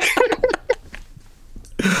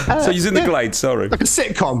 So he's in the Glade, sorry. Like a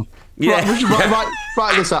sitcom. Yeah.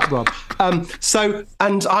 Write this up, Rob.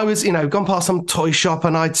 And I was, gone past some toy shop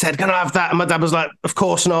and I'd said, can I have that? And my dad was like, of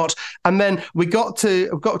course not. And then we got to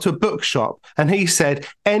a bookshop and he said,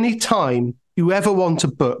 anytime you ever want a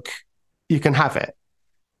book, you can have it.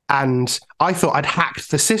 And I thought I'd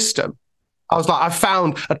hacked the system. I was like, I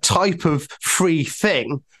found a type of free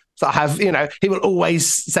thing that I have, he will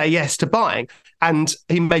always say yes to buying. And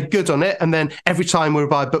he made good on it. And then every time we would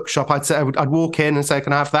buy a bookshop, I'd walk in and say,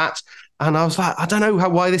 can I have that? And I was like, I don't know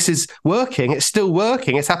why this is working. It's still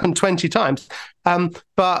working. It's happened 20 times.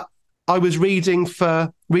 But I was reading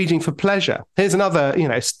for pleasure. Here's another,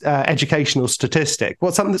 educational statistic.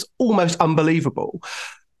 What's something that's almost unbelievable.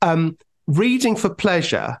 Reading for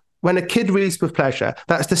pleasure when a kid reads for pleasure,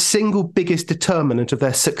 that's the single biggest determinant of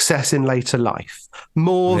their success in later life,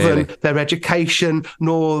 more than their education,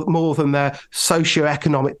 more than their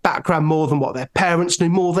socioeconomic background, more than what their parents knew,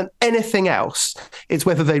 more than anything else. It's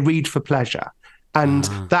whether they read for pleasure. And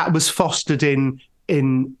that was fostered in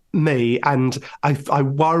me, and I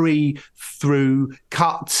worry through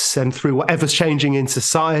cuts and through whatever's changing in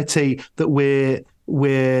society that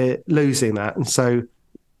we're losing that. And so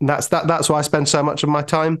that's why I spend so much of my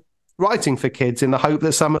time writing for kids, in the hope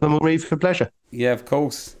that some of them will read for pleasure. Yeah, of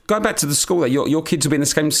course. Going back to the school, your kids will be in the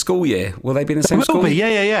same school year. Will they be in the same school?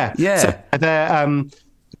 Yeah. So they're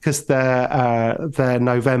because they're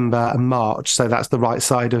November and March, so that's the right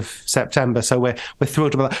side of September. So we're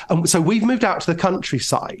thrilled about that. And so we've moved out to the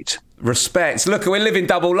countryside. Respect. Look, we're living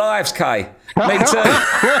double lives, Kay. Me too.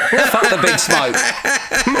 Fuck the big smoke.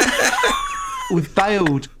 We've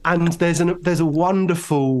bailed, and there's a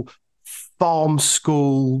wonderful farm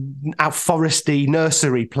school, out foresty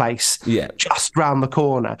nursery place just round the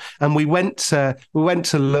corner. And we went to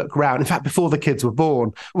look round. In fact, before the kids were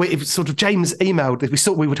born, James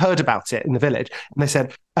emailed. We'd heard about it in the village, and they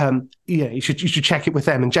said, you should check it with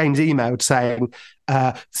them. And James emailed saying,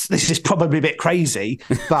 this is probably a bit crazy,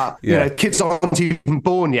 but kids aren't even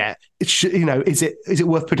born yet. Is it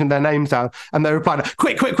worth putting their names down? And they replied,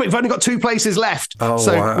 quick, we've only got 2 places left.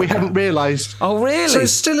 We hadn't realised. Oh, really? So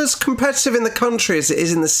it's still as competitive in the country as it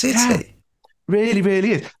is in the city. Yeah, really,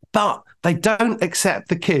 really is. But they don't accept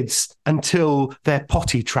the kids until they're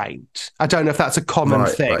potty trained. I don't know if that's a common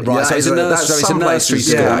thing. Right. So it's a nursery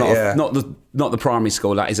school, not the primary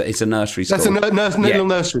school. It's a nursery school. That's a little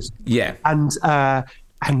nursery school. Yeah.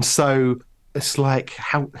 And so it's like,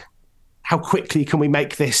 how quickly can we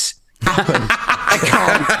make this happen? I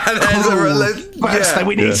can't.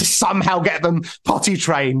 We need to somehow get them potty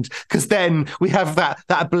trained, because then we have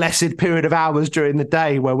that blessed period of hours during the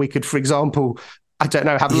day where we could, for example, I don't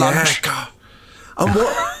know, have lunch. God. And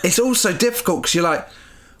it's also difficult because you're like,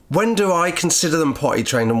 when do I consider them potty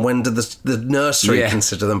trained, and when do the nursery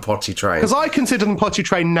consider them potty trained? Because I consider them potty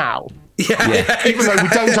trained now. Yeah. Even though we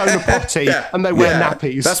don't own a potty and they wear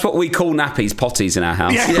nappies. That's what we call nappies, potties in our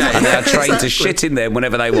house. And they're trained to shit in there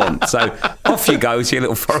whenever they want. So off you go to your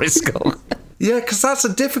little forest school. Yeah, because that's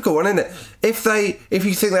a difficult one, isn't it? If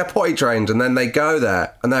you think they're potty trained and then they go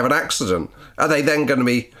there and they have an accident, are they then going to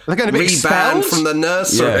be rebanned from the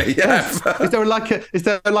nursery? Yeah. Is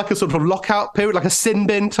there like a sort of lockout period, like a sin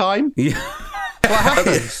bin time? Yeah. What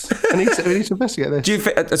happens? we need to investigate this. Do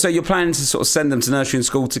you so you're planning to sort of send them to nursery and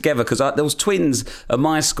school together? Because there was twins at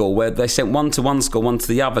my school where they sent one to one school, one to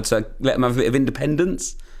the other, to let them have a bit of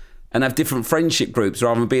independence and have different friendship groups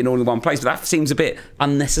rather than being all in one place. But that seems a bit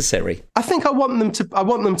unnecessary. I think I want them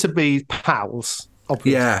to be pals,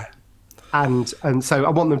 obviously. Yeah. And so I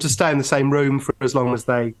want them to stay in the same room for as long as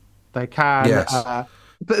they can. Yes.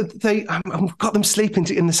 But I've got them sleeping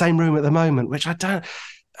in the same room at the moment, which I don't,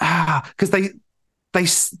 because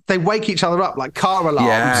they wake each other up like car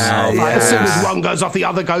alarms. As soon as one goes off, the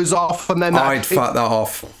other goes off, and then I'd fuck that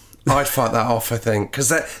off. I think, because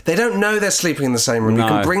they don't know they're sleeping in the same room. No. You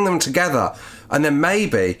can bring them together, and then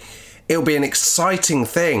maybe it'll be an exciting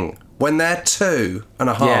thing when they're 2 and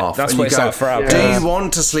a half. Yeah, that's what it's like for our Do you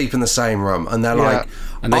want to sleep in the same room? And they're like,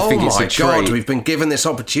 and they think it's a God, treat. we've been given this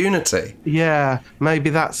opportunity. Yeah, maybe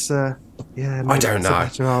that's. I don't know.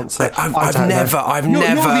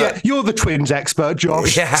 You're the twins expert,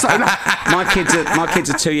 Josh. Yeah. So my kids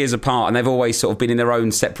are 2 years apart, and they've always sort of been in their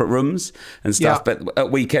own separate rooms and stuff. Yeah. But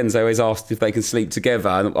at weekends, they always asked if they can sleep together,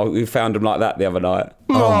 and we found them like that the other night.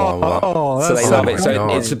 Oh my God! So they love it. So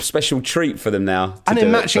it's a special treat for them now. And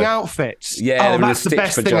in matching outfits. Yeah, that's the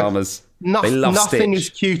best pajamas. They love nothing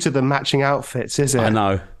Stitch. is cuter than matching outfits, is it? I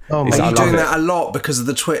know. Oh, are you doing that a lot because of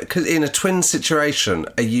the twin? Because in a twin situation,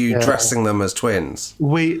 are you dressing them as twins?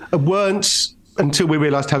 We weren't until we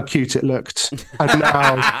realised how cute it looked, and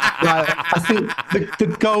now I think the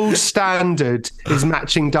gold standard is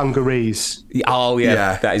matching dungarees. Oh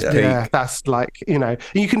yeah. That is peak. Yeah, that's like,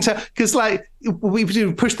 you can tell, because like we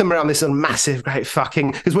do push them around this massive, great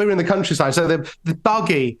fucking, because we're in the countryside, so the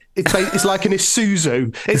buggy, it's like an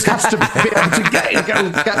Isuzu. It has to be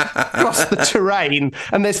able to get across the terrain,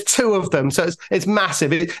 and there's 2 of them, so it's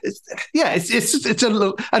massive. It's a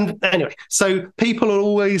little, and anyway, so people are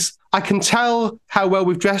always, I can tell how well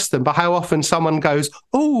we've dressed them by how often someone goes,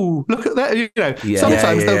 "Oh, look at that!"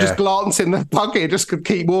 Sometimes they'll just glance in the buggy and just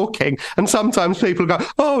keep walking, and sometimes people go,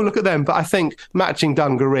 "Oh, look at them." But I think matching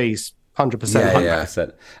dungarees, 100%. Yeah.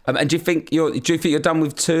 100%. And do you think you're done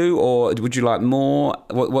with 2, or would you like more?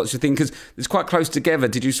 What's your thing? Because it's quite close together.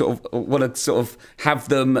 Did you sort of want to sort of have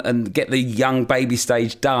them and get the young baby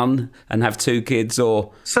stage done and have 2 kids,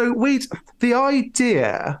 or? So the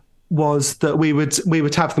idea was that we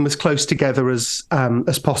would have them as close together as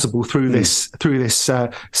possible through this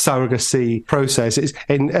surrogacy process.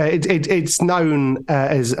 It's known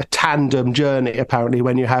as a tandem journey, apparently,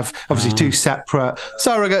 when you have obviously 2 separate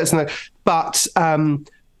surrogates. But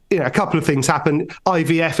a couple of things happen.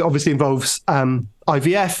 IVF obviously involves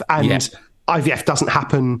IVF, and IVF doesn't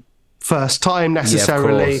happen first time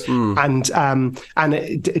necessarily, and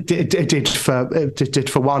it did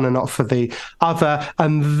for one and not for the other,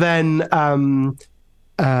 and then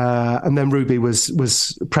Ruby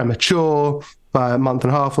was premature by a month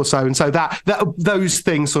and a half or so, and so that those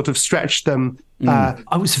things sort of stretched them.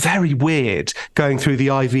 I was very weird going through the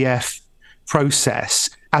IVF process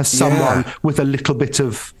as someone with a little bit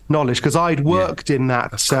of knowledge, because I'd worked in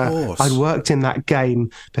that I'd worked in that game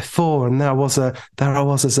before, and there I was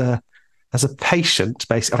as a patient,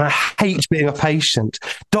 basically. And I hate being a patient.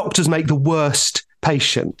 Doctors make the worst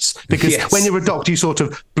patients, because when you're a doctor, you sort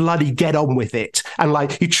of bloody get on with it. And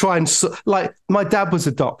you try and, my dad was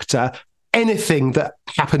a doctor. Anything that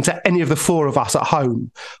happened to any of the 4 of us at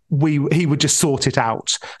home, he would just sort it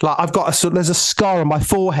out. There's a scar on my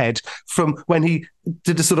forehead from when he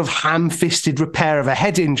did a sort of ham-fisted repair of a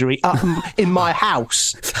head injury up in my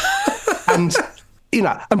house. And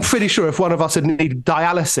I'm pretty sure if one of us had needed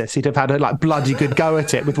dialysis, he'd have had a bloody good go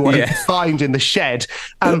at it with what he'd find in the shed.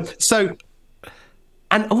 And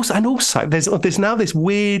also, there's now this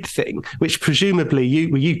weird thing, which presumably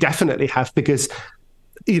you definitely have, because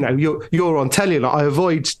you're on telly. I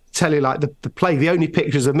avoid telly like the plague. The only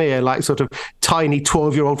pictures of me are sort of tiny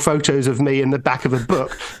 12-year-old photos of me in the back of a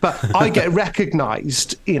book. But I get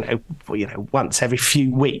recognised, once every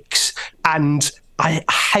few weeks, and I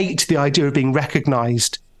hate the idea of being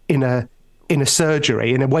recognised in a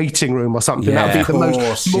surgery, in a waiting room or something. That would be the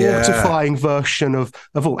most mortifying version of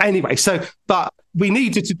all. Anyway, but we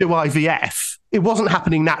needed to do IVF. It wasn't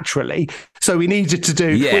happening naturally, so we needed to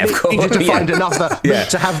do. Needed to find another route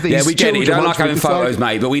to have these. Yeah, we genuinely don't like having photos,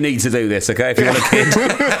 mate, but we need to do this. Okay, if you want a kid,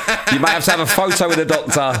 you might have to have a photo with a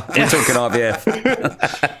doctor. We're talking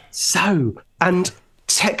IVF. So, and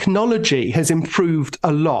technology has improved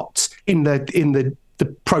a lot in the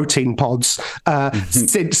protein pods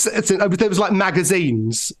since there was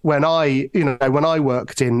magazines when I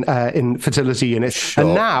worked in fertility units,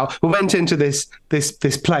 and now we went into this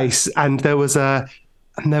place, and there was a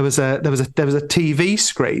TV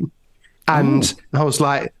screen, and I was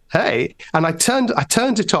like, hey, and I turned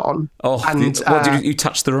it on. Did you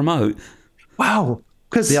touch the remote? Wow.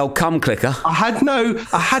 Because the old cum clicker. I had no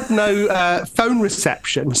phone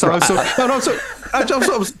reception, so right. That's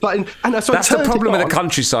the problem with the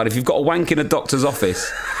countryside. If you've got a wank in a doctor's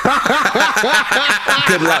office,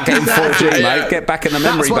 good luck getting 4G, mate. Get back in the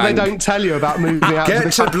memory bank. That's what they don't tell you about moving out.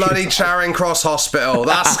 Get to bloody Charing Cross Hospital.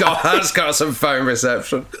 That's got some phone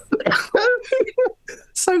reception.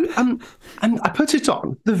 So, and I put it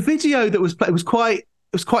on. The video that was played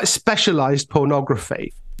was quite specialised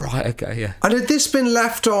pornography. Right, okay, yeah. And had this been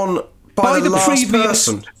left on by the last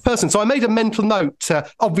person? So I made a mental note to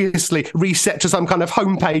obviously reset to some kind of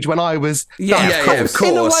homepage when I was done. Of course.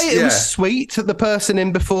 In a way, it was sweet that the person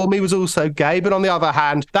in before me was also gay, but on the other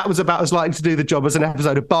hand, that was about as likely to do the job as an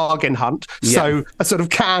episode of Bargain Hunt. Yeah. So I sort of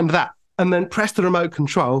canned that and then pressed the remote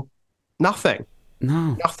control. Nothing.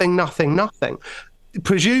 No. Nothing.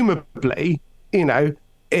 Presumably, it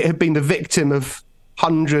had been the victim of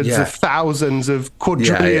hundreds of thousands of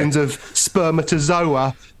quadrillions of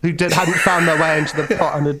spermatozoa who hadn't found their way into the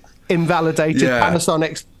pot and had invalidated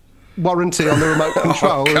Panasonic's warranty on the remote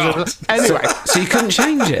control. Anyway, so you couldn't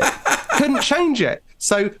change it? Couldn't change it.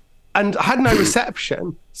 So, and I had no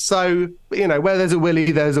reception. So, where there's a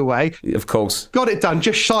willy, there's a way. Of course. Got it done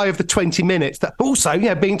just shy of the 20 minutes. That also,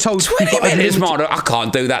 being told 20 minutes, Mark. I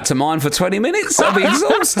can't do that to mine for 20 minutes. I'll be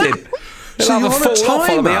exhausted. So you're on a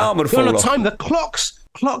timer. The arm would fall on a off. time. The clock's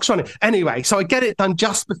running. Anyway, so I get it done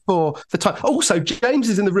just before the time. Also, James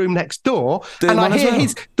is in the room next door, and I hear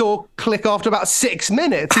his door click after about 6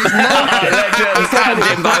 minutes. He's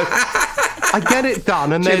I get it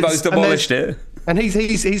done, and Jimbo's demolished it. And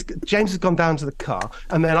he's James has gone down to the car,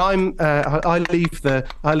 and then I leave the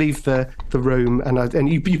room, and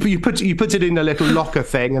you put it in a little locker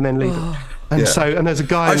thing, and then leave it. And and there's a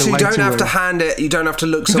guy in the so you waiting don't have room. to hand it. You don't have to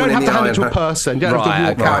look You someone don't have in to the hand eye it to a and- person. You don't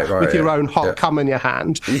have to walk out with your own hot cum in your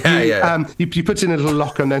hand. You put it in a little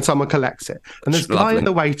locker and then someone collects it. And there's a guy in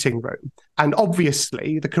the waiting room. And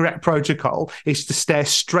obviously, the correct protocol is to stare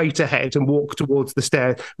straight ahead and walk towards the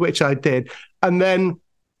stairs, which I did. And then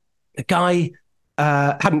the guy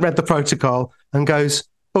hadn't read the protocol and goes,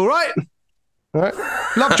 "All right.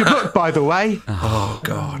 Loved your book, by the way." Oh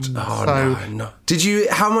God! No.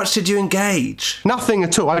 How much did you engage? Nothing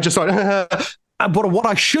at all. I just thought, what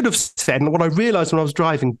I should have said, and what I realised when I was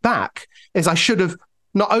driving back, is I should have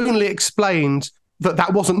not only explained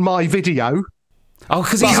that wasn't my video. Oh,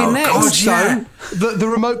 because he's in there. The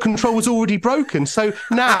remote control was already broken. So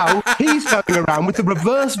now he's going around with the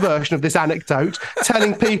reverse version of this anecdote,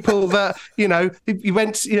 telling people that, he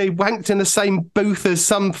wanked in the same booth as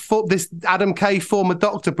this Adam K former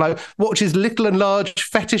doctor bloke, watches little and large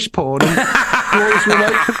fetish porn and boys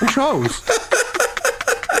remote controls.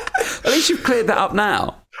 At least you've cleared that up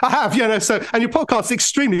now. I have, and your podcast's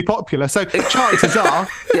extremely popular, so chances are.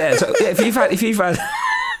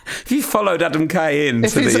 If you followed Adam Kay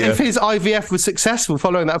if his IVF was successful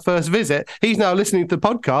following that first visit, he's now listening to the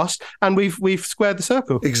podcast, and we've squared the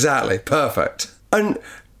circle. Exactly, perfect. And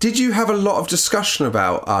did you have a lot of discussion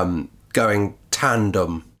about going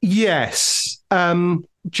tandem? Yes,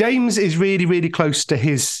 James is really, really close to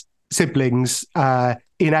his siblings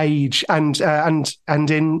in age and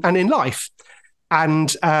in life,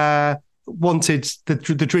 and wanted the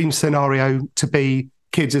dream scenario to be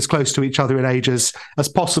kids as close to each other in age as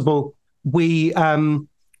possible. We'd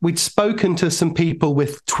spoken to some people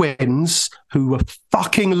with twins who were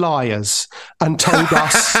fucking liars and told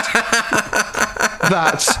us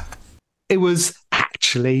that it was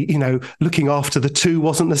actually, looking after the two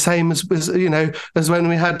wasn't the same as when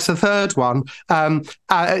we had the third one.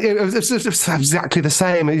 It was exactly the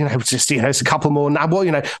same. It's a couple more.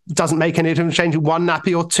 Doesn't make any difference changing one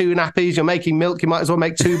nappy or two nappies. You're making milk, you might as well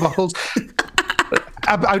make 2 bottles.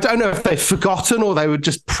 I don't know if they'd forgotten or they were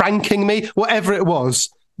just pranking me. Whatever it was,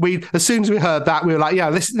 as soon as we heard that, we were like,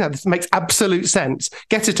 this makes absolute sense.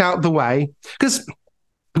 Get it out of the way. Because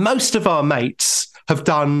most of our mates have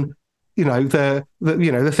done, the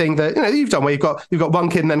thing that you've done, where you've got one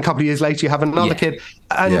kid and then a couple of years later you have another kid,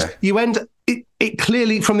 and you end. It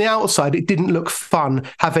clearly, from the outside, it didn't look fun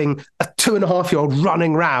having a 2.5-year-old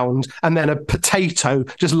running round and then a potato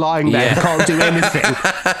just lying there and can't do anything,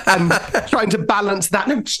 and trying to balance that.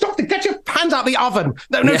 No, stop! Get your hands out the oven!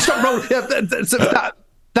 No, stop rolling!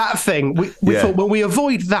 That thing. We thought, well, we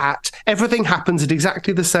avoid that. Everything happens at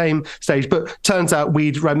exactly the same stage, but turns out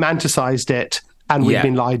we'd romanticised it and we'd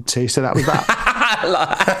been lied to. So that was that.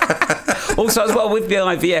 Also, as well, with the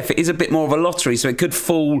IVF, it is a bit more of a lottery, so it could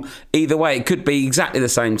fall either way. It could be exactly the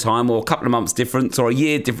same time, or a couple of months difference, or a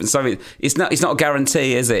year difference. So it's not a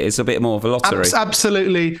guarantee, is it? It's a bit more of a lottery.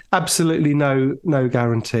 Absolutely no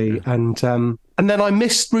guarantee. And then I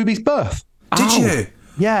missed Ruby's birth. Did you?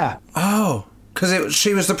 Yeah. Oh, because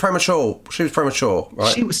she was premature. She was premature,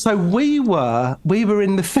 right? So we were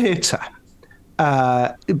in the theatre.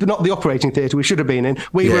 But not the operating theatre we should have been in.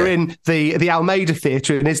 We were in the Almeida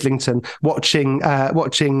Theatre in Islington watching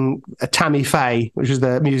Tammy Faye, which is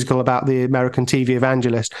the musical about the American TV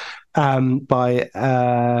evangelist, by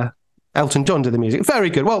Elton John did the music. Very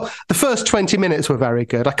good. Well, the first 20 minutes were very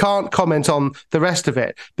good. I can't comment on the rest of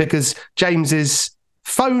it because James's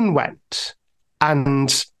phone went,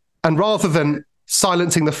 and rather than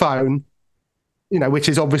silencing the phone, which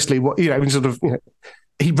is obviously what, he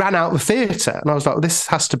ran out of the theatre, and I was like, well, this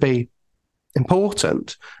has to be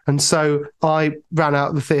important. And so I ran out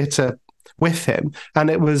of the theatre with him, and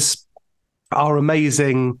it was our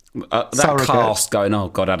amazing that cast going, oh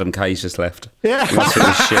God, Adam Kay's just left. Yeah. He must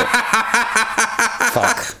finish shit.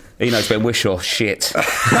 Fuck. He knows when Wishaw shit.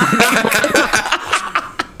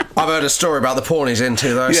 I've heard a story about the porn he's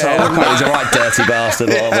into, though. Yeah, so he's a right dirty bastard.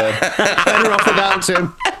 Better off without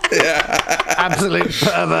him. Yeah, absolute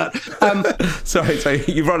pervert. Sorry, so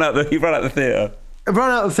you run out the theatre. I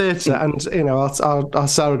ran out of the theatre, and our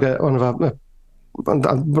surrogate, one of our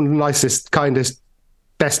nicest, kindest,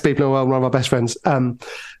 best people in the world, one of our best friends,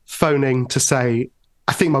 phoning to say,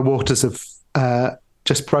 I think my waters have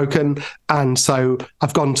just broken, and so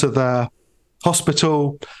I've gone to the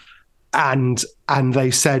hospital, and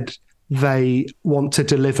they said they want to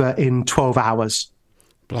deliver in 12 hours.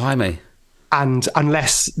 Blimey. And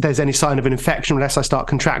unless there's any sign of an infection, unless I start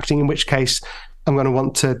contracting, in which case I'm going to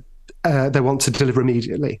want to, they want to deliver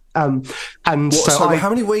immediately. How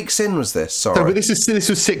many weeks in was this? Sorry. So this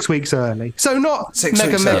was 6 weeks early. So not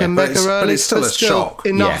mega early. But it's still a shock.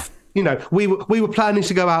 Enough we were planning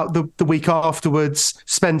to go out the week afterwards,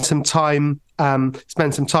 spend some time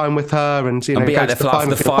with her, and and be out there for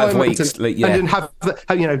after 5 weeks, and then have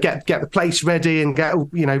get the place ready and get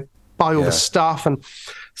buy all the stuff, and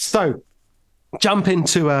so jump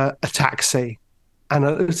into a taxi, and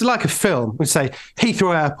it's like a film. We say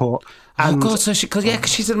Heathrow Airport. And, so because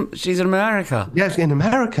she's in America. Yeah, in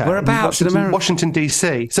America. Whereabouts in America? Washington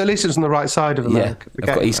DC. So at least it's on the right side of America.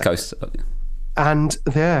 Yeah, I've got East Coast. And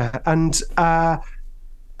and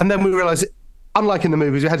then we realised, unlike in the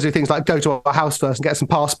movies, we had to do things like go to our house first and get some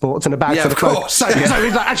passports and a bag for the clothes. So he's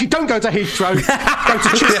like, actually, don't go to Heathrow. Go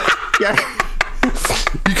to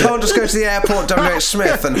You can't just go to the airport, WH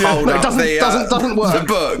Smith, and hold up doesn't work. The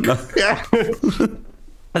book. Yeah.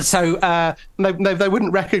 So they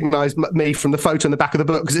wouldn't recognise me from the photo in the back of the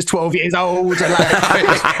book because it's 12 years old.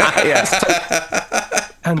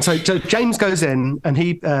 And so James goes in and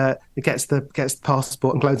he gets the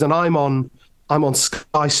passport and clothes, and I'm on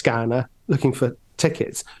Skyscanner looking for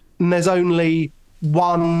tickets, and there's only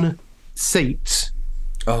one seat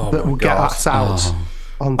that will get us out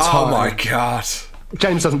on time. Oh my God.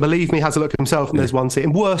 James doesn't believe me, has a look himself, and there's one seat.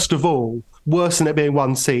 And worst of all, worse than it being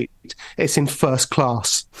one seat, it's in first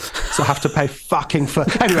class. So I have to pay fucking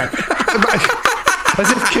Anyway, as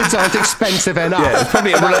if kids aren't expensive enough. Yeah, it's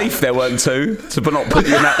probably a relief there weren't two, but not put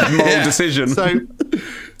you in that moral decision.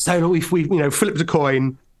 So we flipped a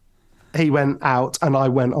coin. He went out, and I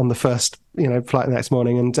went on the first flight the next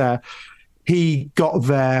morning, and he got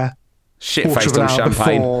there shit-faced on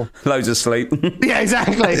champagne, loads of sleep. Yeah,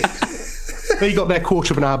 exactly. He got there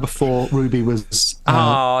quarter of an hour before Ruby was.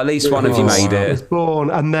 At least one of you made it. Was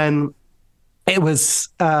born, and then it was.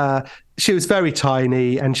 She was very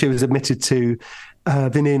tiny, and she was admitted to the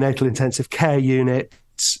neonatal intensive care unit,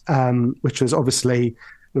 which was obviously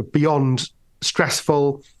beyond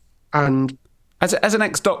stressful. And as an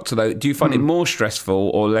ex-doctor, though, do you find it more stressful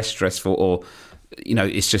or less stressful, or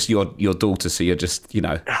it's just your daughter, so you're just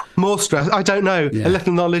more stress? I don't know. A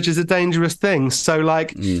little knowledge is a dangerous thing. So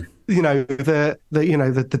like.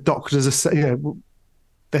 The doctors are,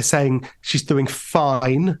 they're saying she's doing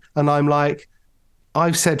fine, and I'm like,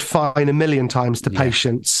 I've said fine a million times to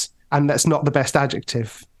patients, and that's not the best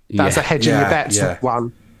adjective. That's a hedging your bets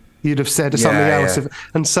one. You'd have said something else.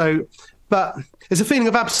 And so, but there's a feeling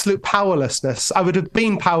of absolute powerlessness. I would have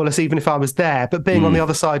been powerless even if I was there, but being on the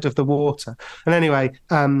other side of the water. And anyway,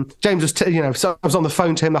 James was, so I was on the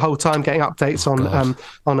phone to him the whole time, getting updates on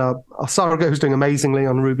a surrogate who's doing amazingly,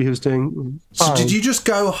 on Ruby who's doing fine. So did you just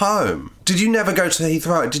go home? Did you never go to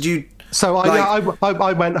Heathrow? Did you? So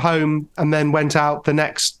I went home and then went out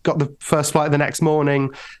got the first flight the next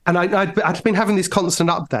morning, and I'd been having these constant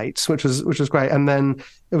updates, which was great. And then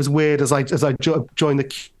it was weird as I joined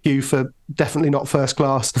the queue for definitely not first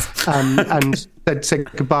class, and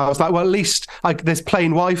said goodbye. I was like, well, at least there's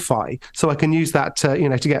plane Wi-Fi, so I can use that to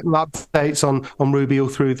get updates on Ruby all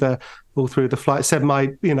through the flight. Said my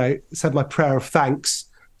prayer of thanks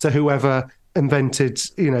to whoever invented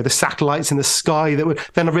the satellites in the sky that would.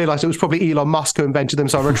 Then I realised it was probably Elon Musk who invented them,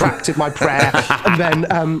 so I retracted my prayer. And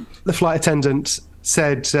then the flight attendant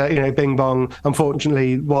said, bing bong,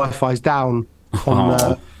 unfortunately Wi-Fi's down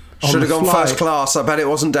on should have gone first class. I bet it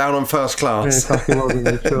wasn't down on first class. Yeah, fucking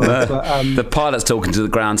wasn't, sure. But, the pilot's talking to the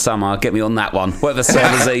ground somehow. Get me on that one. Whatever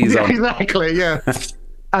server's he's on. Exactly, yeah.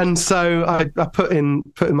 And so I put in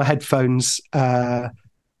my headphones.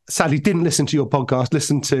 Sadly, didn't listen to your podcast.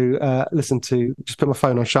 Listen to just put my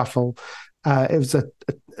phone on shuffle. It was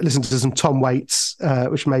listen to some Tom Waits,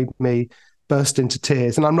 which made me burst into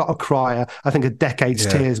tears. And I'm not a crier. I think a decade's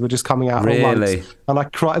tears were just coming out at once. And I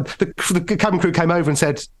cried. The cabin crew came over and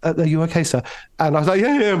said, "Are you okay, sir?" And I was like,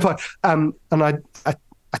 "Yeah, I'm fine." And I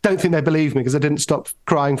don't think they believed me because I didn't stop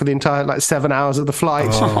crying for the entire 7 hours of the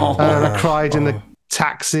flight. And I cried in the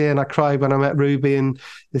taxi, and I cried when I met Ruby in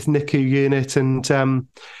this NICU unit, and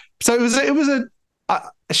so it was a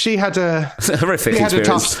she had a horrific. She had a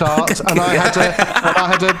tough start, and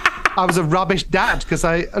I was a rubbish dad because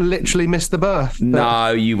I literally missed the birth.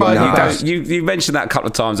 No, you weren't. You mentioned that a couple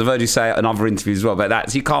of times. I've heard you say it in other interviews as well.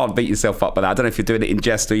 But you can't beat yourself up by that. I don't know if you're doing it in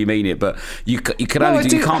jest or you mean it, but you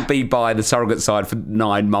can't be by the surrogate side for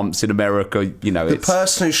 9 months in America. The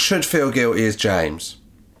person who should feel guilty is James.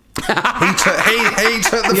 he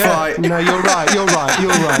took the flight. No, you're right.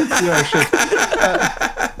 Yeah, sure.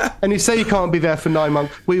 And you say you can't be there for 9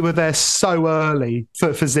 months. We were there so early for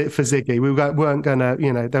Ziggy. We weren't going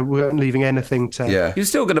to, they weren't leaving anything to. Yeah. You're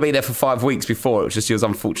still going to be there for 5 weeks before. It was just you was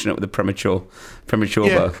unfortunate with the premature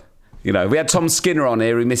birth. You know, we had Tom Skinner on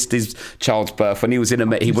here who missed his child's birth when he was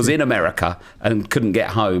in America and couldn't get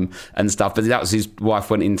home and stuff. But that was his wife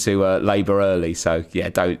went into labour early. So yeah,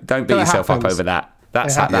 don't beat yourself up over that.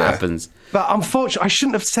 That happens. But unfortunately, I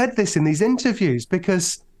shouldn't have said this in these interviews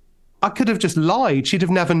because I could have just lied. She'd have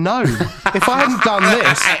never known. If I hadn't done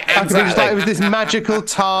this, I could have just like, it was this magical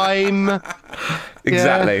time.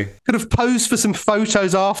 Exactly. Could have posed for some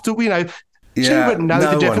photos after, you know. She wouldn't know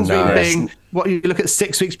the difference between being, what you look at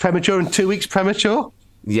 6 weeks premature and 2 weeks premature.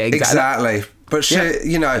 Yeah, exactly. But she,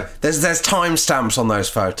 you know, there's timestamps on those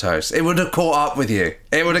photos. It would have caught up with you.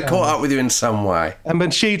 It would have caught up with you in some way. And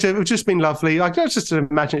when she'd have just been lovely, I can just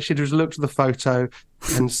imagine she'd have looked at the photo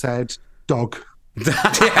and said, dog.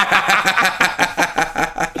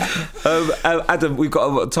 Adam, we've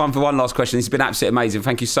got time for one last question. It's been absolutely amazing.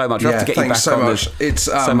 Thank you so much. We'll have to get you back so on much. It's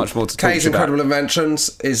so much more to talk Kay's about. Incredible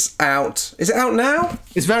Inventions is out. Is it out now?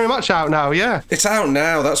 It's very much out now, yeah. It's out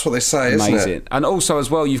now. That's what they say, amazing. Isn't it? And also as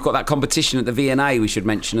well, you've got that competition at the V&A we should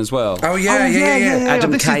mention as well. Oh, yeah.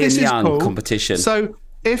 Adam Kay and Young cool. competition. So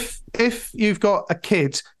if you've got a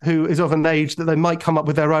kid who is of an age that they might come up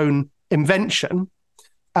with their own invention,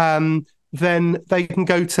 then they can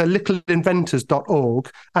go to littleinventors.org,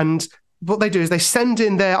 and what they do is they send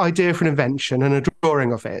in their idea for an invention and a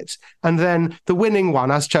drawing of it, and then the winning one,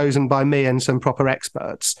 as chosen by me and some proper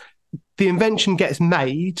experts, the invention gets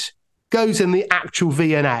made, goes in the actual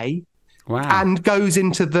V&A, and goes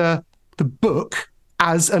into the book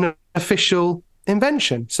as an official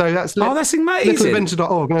invention. So that's that's amazing.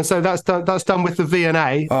 Littleinventor.org, and so that's done with the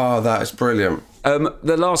V&A. Oh, that is brilliant.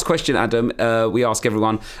 The last question, Adam, we ask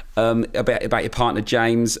everyone about your partner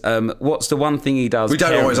James. What's the one thing he does? We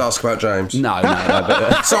don't always ask about James. No.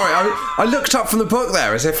 But, sorry, I looked up from the book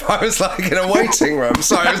there as if I was like in a waiting room.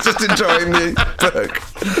 Sorry, I was just enjoying the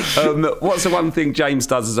book. What's the one thing James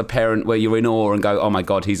does as a parent where you're in awe and go, oh my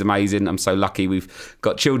God, he's amazing. I'm so lucky we've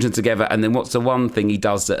got children together. And then what's the one thing he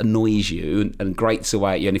does that annoys you and grates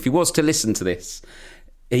away at you? And if he was to listen to this,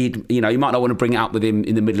 you might not want to bring it up with him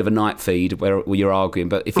in the middle of a night feed where you're arguing,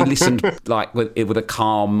 but if he listened like with a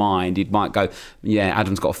calm mind, he might go, yeah,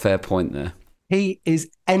 Adam's got a fair point there. He is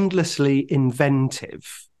endlessly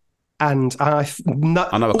inventive, and I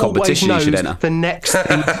know a competition you should enter. The next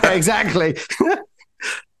thing, exactly.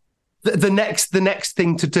 the next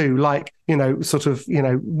thing to do, like, you know, sort of, you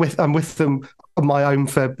know, I'm with them on my own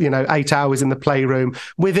for, you know, 8 hours in the playroom.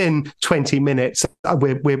 Within 20 minutes,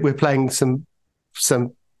 we're playing some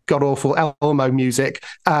god-awful Elmo music,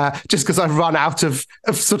 just because I've run out of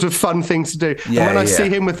sort of fun things to do. Yeah, and when I see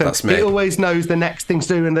him with them, he always knows the next thing to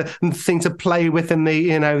do and the thing to play with in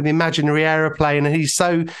the imaginary aeroplane, and he's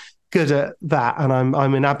so good at that. And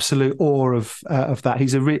I'm in absolute awe of that.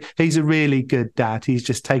 He's a really good dad. He's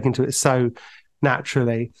just taken to it so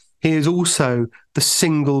naturally. He is also the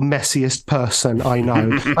single messiest person I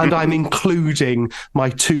know, and I'm including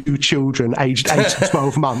my 2 children aged 8 and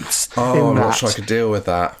 12 months. I'm not sure I could deal with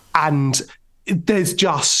that. And there's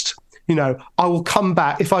just, you know, I will come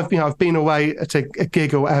back if I've been away at a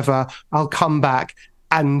gig or whatever. I'll come back,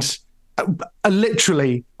 and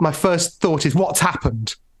literally my first thought is, what's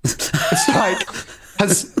happened? It's like,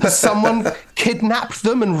 has someone kidnapped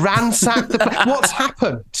them and ransacked the place? What's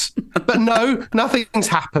happened? But no, nothing's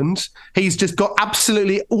happened. He's just got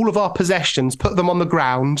absolutely all of our possessions, put them on the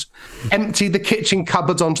ground, emptied the kitchen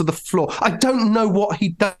cupboards onto the floor. I don't know what he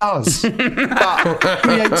does, but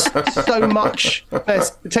creates so much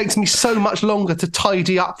mess. It takes me so much longer to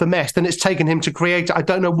tidy up the mess than it's taken him to create it. I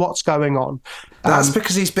don't know what's going on. That's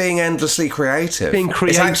because he's being endlessly creative.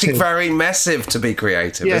 It's actually very messive to be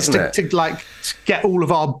creative, isn't it? To get all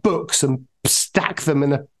of our books and stack them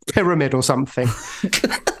in a pyramid or something.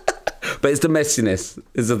 But it's the messiness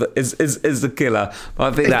is the killer.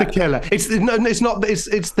 I think the killer. It's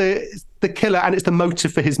the killer, and it's the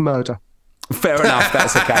motive for his murder. Fair enough.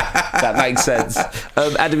 That's okay. That makes sense.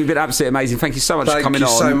 Adam, you've been absolutely amazing. Thank you so much for coming on.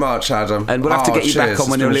 Thank you so much, Adam. And we'll have to get you back on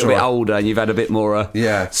when you're a little bit older and you've had a bit more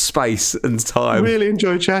space and time. Really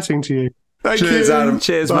enjoyed chatting to you. Cheers, Adam.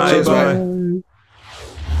 Cheers, bye, mate. Bye.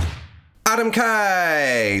 Adam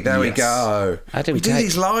Kay. There we go. Adam we do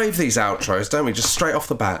these live, these outros, don't we? Just straight off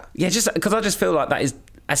the bat. Yeah, just because I just feel like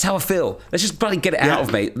that's how I feel. Let's just bloody get it out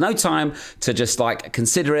of me. No time to just like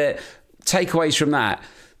consider it. Takeaways from that.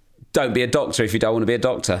 Don't be a doctor if you don't want to be a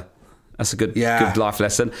doctor. That's a good life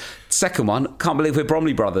lesson. Second one, can't believe we're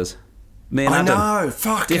Bromley brothers. Me and Adam. I know.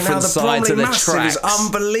 Fucking hell, the Bromley Massive is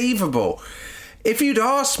unbelievable. If you'd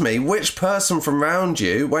asked me which person from round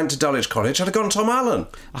you went to Dulwich College, I'd have gone Tom Allen.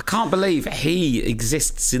 I can't believe he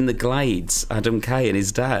exists in the Glades, Adam Kay and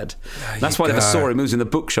his dad. That's why I never saw him. He was in the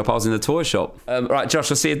bookshop, I was in the toy shop. Right, Josh,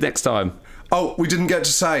 I'll see you next time. Oh, we didn't get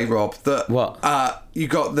to say, Rob, that what? You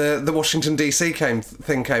got the Washington DC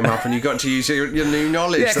thing came up, and you got to use your new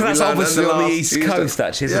knowledge. Yeah, because that's obviously on the East Coast,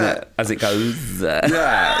 actually, isn't it? As it goes.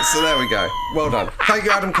 Yeah, so there we go. Well done. Thank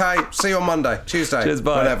you, Adam Kay. See you on Monday, Tuesday. Cheers,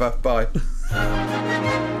 bye. Whatever. Bye.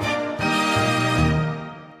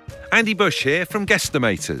 Andy Bush here from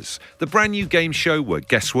Guesstimators, the brand new game show where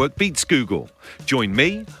guesswork beats Google. Join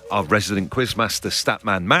me, our resident quizmaster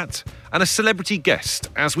Statman Matt, and a celebrity guest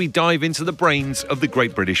as we dive into the brains of the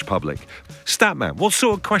great British public. Statman, what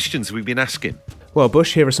sort of questions have we been asking? Well,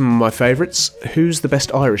 Bush, here are some of my favourites. Who's the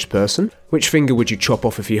best Irish person? Which finger would you chop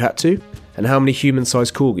off if you had to? And how many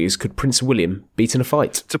human-sized corgis could Prince William beat in a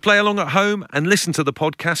fight? To play along at home and listen to the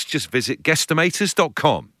podcast, just visit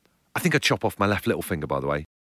guesstimators.com. I think I'd chop off my left little finger, by the way.